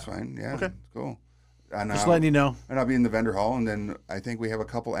 right. That's fine. Yeah. Okay. Cool. And, Just letting you know. And I'll be in the vendor hall, and then I think we have a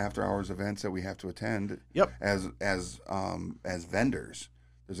couple after hours events that we have to attend. Yep. As vendors,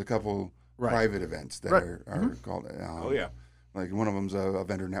 there's a couple Right. private events that Right. are called. Oh yeah. Like one of them's a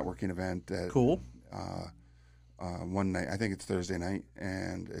vendor networking event that Cool. one night. I think it's Thursday night,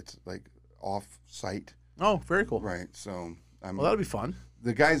 and it's like off site. Oh, very cool. Right. So Well, that'll be fun.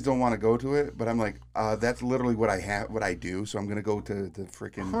 the guys don't want to go to it, but I'm like, that's literally what I do. So I'm gonna go to the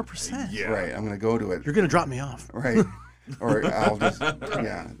freaking 100%. Yeah. right. I'm gonna go to it. You're going to drop me off. Right. Or I'll just I'm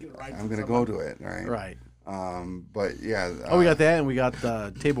gonna go to it. Right. Right. But yeah. Oh, we got that, and we got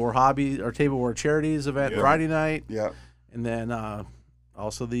the Table War Hobby or Table War Charities event Yeah. Friday night, Yeah. and then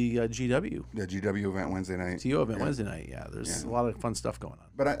also the GW The GW event Wednesday night. TO event Yeah. Wednesday night. Yeah, there's Yeah. a lot of fun stuff going on.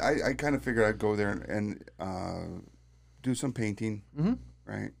 But I kind of figured I'd go there and do some painting,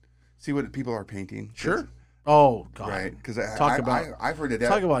 right? See what people are painting. Sure. Oh God. Right, because I've heard that.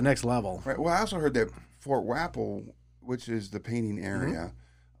 Talk about next level. Right. Well, I also heard that Fort Whipple, which is the painting area,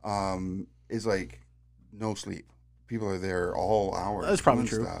 is like no sleep. People are there all hours. That's probably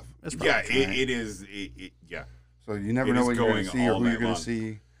doing true. Stuff. That's probably it is. Yeah. So you never know what you're going to see or who you're going to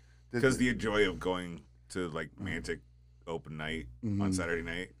see. Because the joy of going to like Mantic open night on Saturday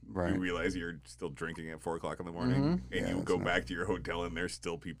night, Right. you realize you're still drinking at 4 o'clock in the morning, and you go back to your hotel and there's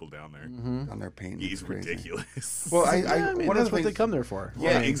still people down there. Down there painting. It's ridiculous. Well, I mean, that's what they come there for.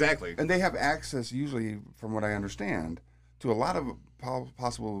 Yeah, exactly. And they have access, usually, from what I understand, to a lot of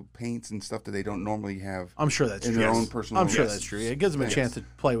possible paints and stuff that they don't normally have. I'm sure that's in true. their own personal. I'm sure that's true. It gives them a chance to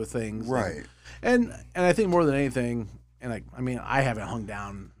play with things, Right? And I think more than anything, and I mean, I haven't hung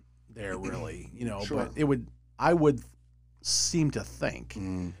down there really, but I would seem to think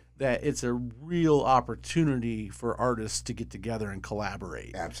that it's a real opportunity for artists to get together and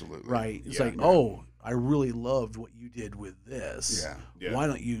collaborate. Absolutely. Right? It's oh, I really loved what you did with this. Yeah. Why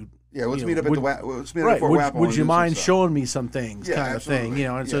don't you? Yeah, let's meet up at let's meet up Right. at Fort Whipple. Would you mind showing me some things, Yeah, kind absolutely. of thing?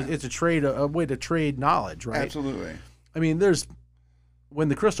 And so it's a way to trade knowledge, right? Absolutely. I mean, when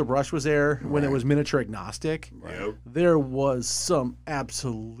the Crystal Brush was there, when it was miniature agnostic, Yep. there was some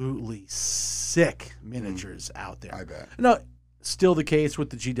absolutely sick miniatures out there. I bet. No, still the case with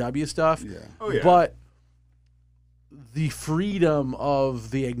the GW stuff. Yeah. Oh yeah. But the freedom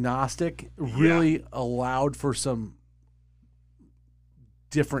of the agnostic really allowed for some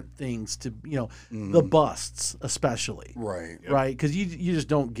different things to, the busts especially. Right. Right? Because you just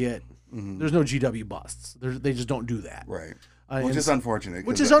don't get, there's no GW busts. They just don't do that. Right. And Which is unfortunate.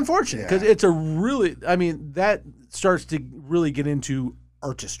 Which is unfortunate because it's a really, that starts to really get into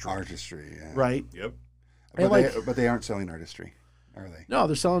artistry. Artistry, yeah. Right? Yep. But they aren't selling artistry, are they? No,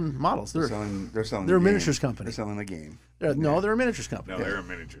 they're selling models. They're selling. They're a miniatures company. They're selling a game. No, they're a miniatures company. No, they're a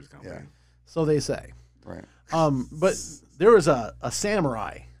miniatures company. Yeah. So they say. Right. But there was a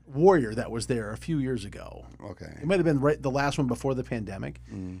samurai warrior that was there a few years ago. Okay. It might have been the last one before the pandemic.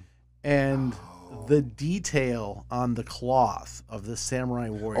 And the detail on the cloth of the samurai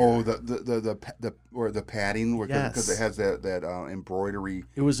warrior. Oh, the padding, because it has that embroidery.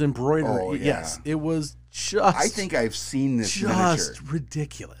 It was embroidery. Oh, yeah. Yes, it was just. I think I've seen this just miniature.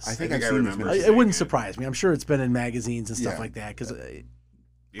 ridiculous. I think I I've seen this remember miniature. It wouldn't surprise me. I'm sure it's been in magazines and stuff like that because I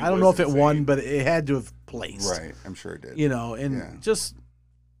don't know was if it won, insane. but it had to have placed. Right. I'm sure it did. And just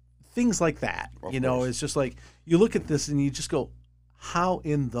things like that. Of course. It's just like you look at this and you just go, "How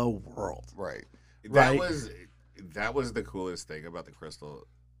in the world?" Right. That was the coolest thing about the Crystal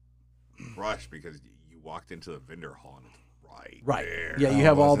Brush because you walked into the vendor hall and it's right there. Yeah, you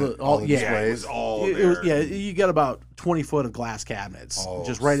have all the Yeah, it was all there. you got about 20 foot of glass cabinets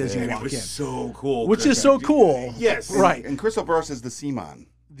just right as you And walk it was in. so cool. Which is so cool. Yes. Right. And Crystal Brush is the Simon.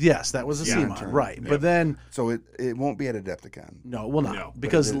 Yes, that was a CMON, right. Yep. But then So it won't be at Adepticon. no, well not No,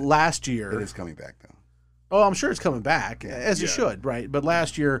 because it- last year It is coming back though. Oh, I'm sure it's coming back as it Yeah. should, right? But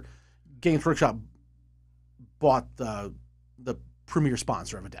last year Games Workshop bought the premier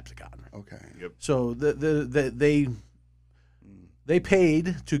sponsor of Adepticon. Okay. Yep. So they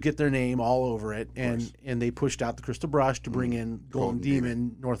paid to get their name all over it, and they pushed out the Crystal Brush to bring in Golden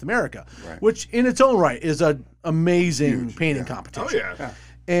Demon North America, Right. which in its own right is an amazing painting competition. Oh yeah.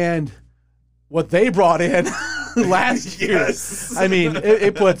 And what they brought in last year, Yes. I mean,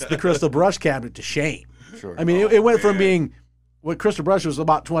 it puts the Crystal Brush cabinet to shame. Sure. I mean, it went from being what Crystal Brush was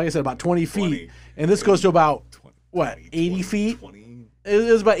about 20, like I said, about 20 feet, 20. and this goes to about 20, 80 feet. 20.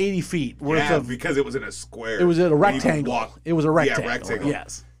 It was about 80 feet worth Yeah, of. because it was in a square. It was in a And you could rectangle. walk- It was a rectangle. Yeah, rectangle.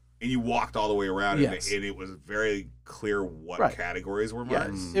 Yes. And you walked all the way around, Yes. and it was very clear what Right. categories were Yes.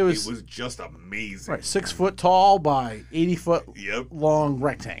 marked. It was- just amazing. Right, 6 foot tall by 80 foot Yep. long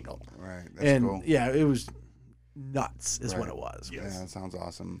rectangle, Right. That's and cool. it was nuts, is what Right. it was. Yes. Yeah, that sounds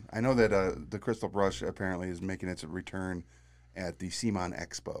awesome. I know that the Crystal Brush apparently is making its return at the Simon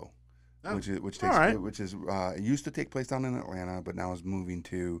Expo, which it used to take place down in Atlanta, but now is moving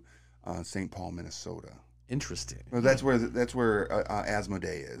to St. Paul, Minnesota. Interesting. Well, that's where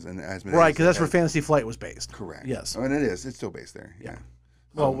Asmodee is, and Asmodee Right, because that's where Fantasy Flight was based. correct. Yes. and it is. It's still based there. Yeah.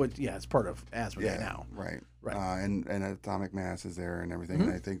 Well, it's part of Asmodee Yeah. now. Right. Right. And Atomic Mass is there and everything.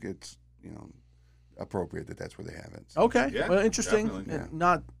 And I think it's appropriate that that's where they have it. So. Okay. Yeah, Well, interesting. definitely. Yeah.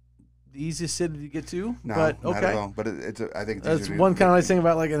 Not the easiest city to get to, No, but not okay. at all. But I think That's easier to- one kind of nice thing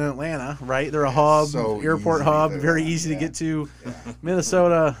about like in Atlanta, right? They're a hub, so airport easy to hub, get very around, easy to yeah. get to.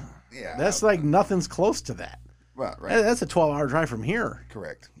 Minnesota, Yeah. that's like nothing's close to that. Well, right. That's a 12-hour drive from here.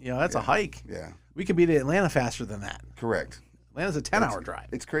 Correct. That's a hike. Yeah. We could be to Atlanta faster than that. Correct. Atlanta's a 10-hour drive.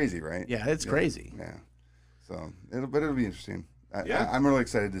 It's crazy, right? Yeah, it's crazy. Yeah. So it'll be interesting. Yeah. I'm really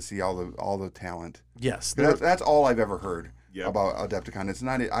excited to see all the talent. Yes. That's all I've ever heard Yep. about Adepticon. It's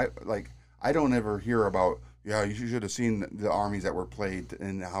not I don't ever hear about you should have seen the armies that were played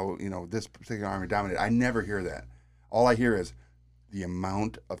and how this particular army dominated. I never hear that. All I hear is the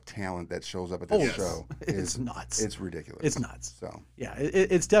amount of talent that shows up at this show it's nuts. It's ridiculous. It's nuts. So yeah,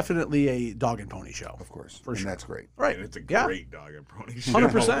 it's definitely a dog and pony show. of course, For sure. that's great. Right. And it's a great dog and pony show.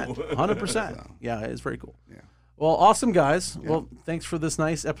 100%. 100%. Yeah, it's very cool. Yeah. Well, awesome, guys. Yeah. Well, thanks for this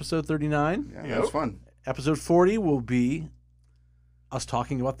nice episode 39. Yeah, that was fun. Episode 40 will be us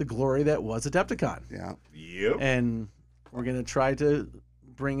talking about the glory that was Adepticon. Yeah. Yep. And we're going to try to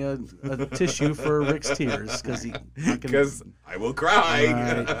bring a tissue for Rick's tears because I will cry.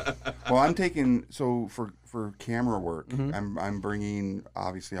 Right. Well, I'm taking for camera work. I'm bringing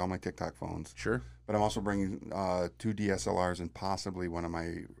obviously all my TikTok phones. Sure. But I'm also bringing 2 DSLRs and possibly one of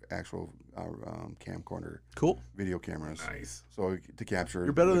my actual camcorder video cameras. Nice. So to capture.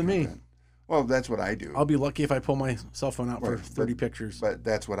 You're better than me. Well, that's what I do. I'll be lucky if I pull my cell phone out for 30 pictures. But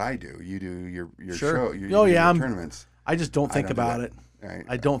that's what I do. You do your sure. show. Your tournaments. I just don't think about it. Right.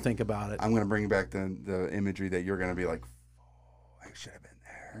 I don't think about it. I'm going to bring back the imagery that you're going to be like, I should have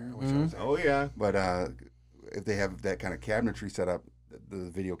been there. Oh, yeah. But if they have that kind of cabinetry set up, the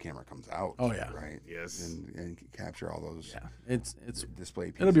video camera comes out. Oh, yeah. Right? Yes. And capture all those it's display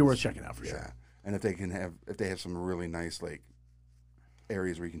pieces. It'll be worth checking out for sure. Yeah. And if they have some really nice like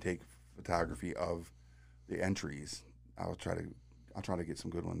areas where you can take photography of the entries, I'll try to get some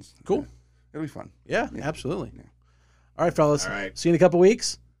good ones. Cool. It'll be fun. Yeah. Absolutely. Yeah. All right, fellas. All right. See you in a couple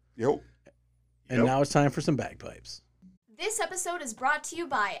weeks. Yep. And now it's time for some bagpipes. This episode is brought to you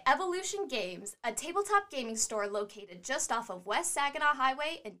by Evolution Games, a tabletop gaming store located just off of West Saginaw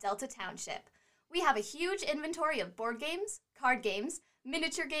Highway in Delta Township. We have a huge inventory of board games, card games,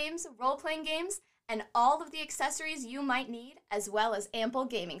 miniature games, role-playing games, and all of the accessories you might need, as well as ample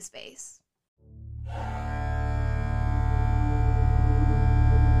gaming space.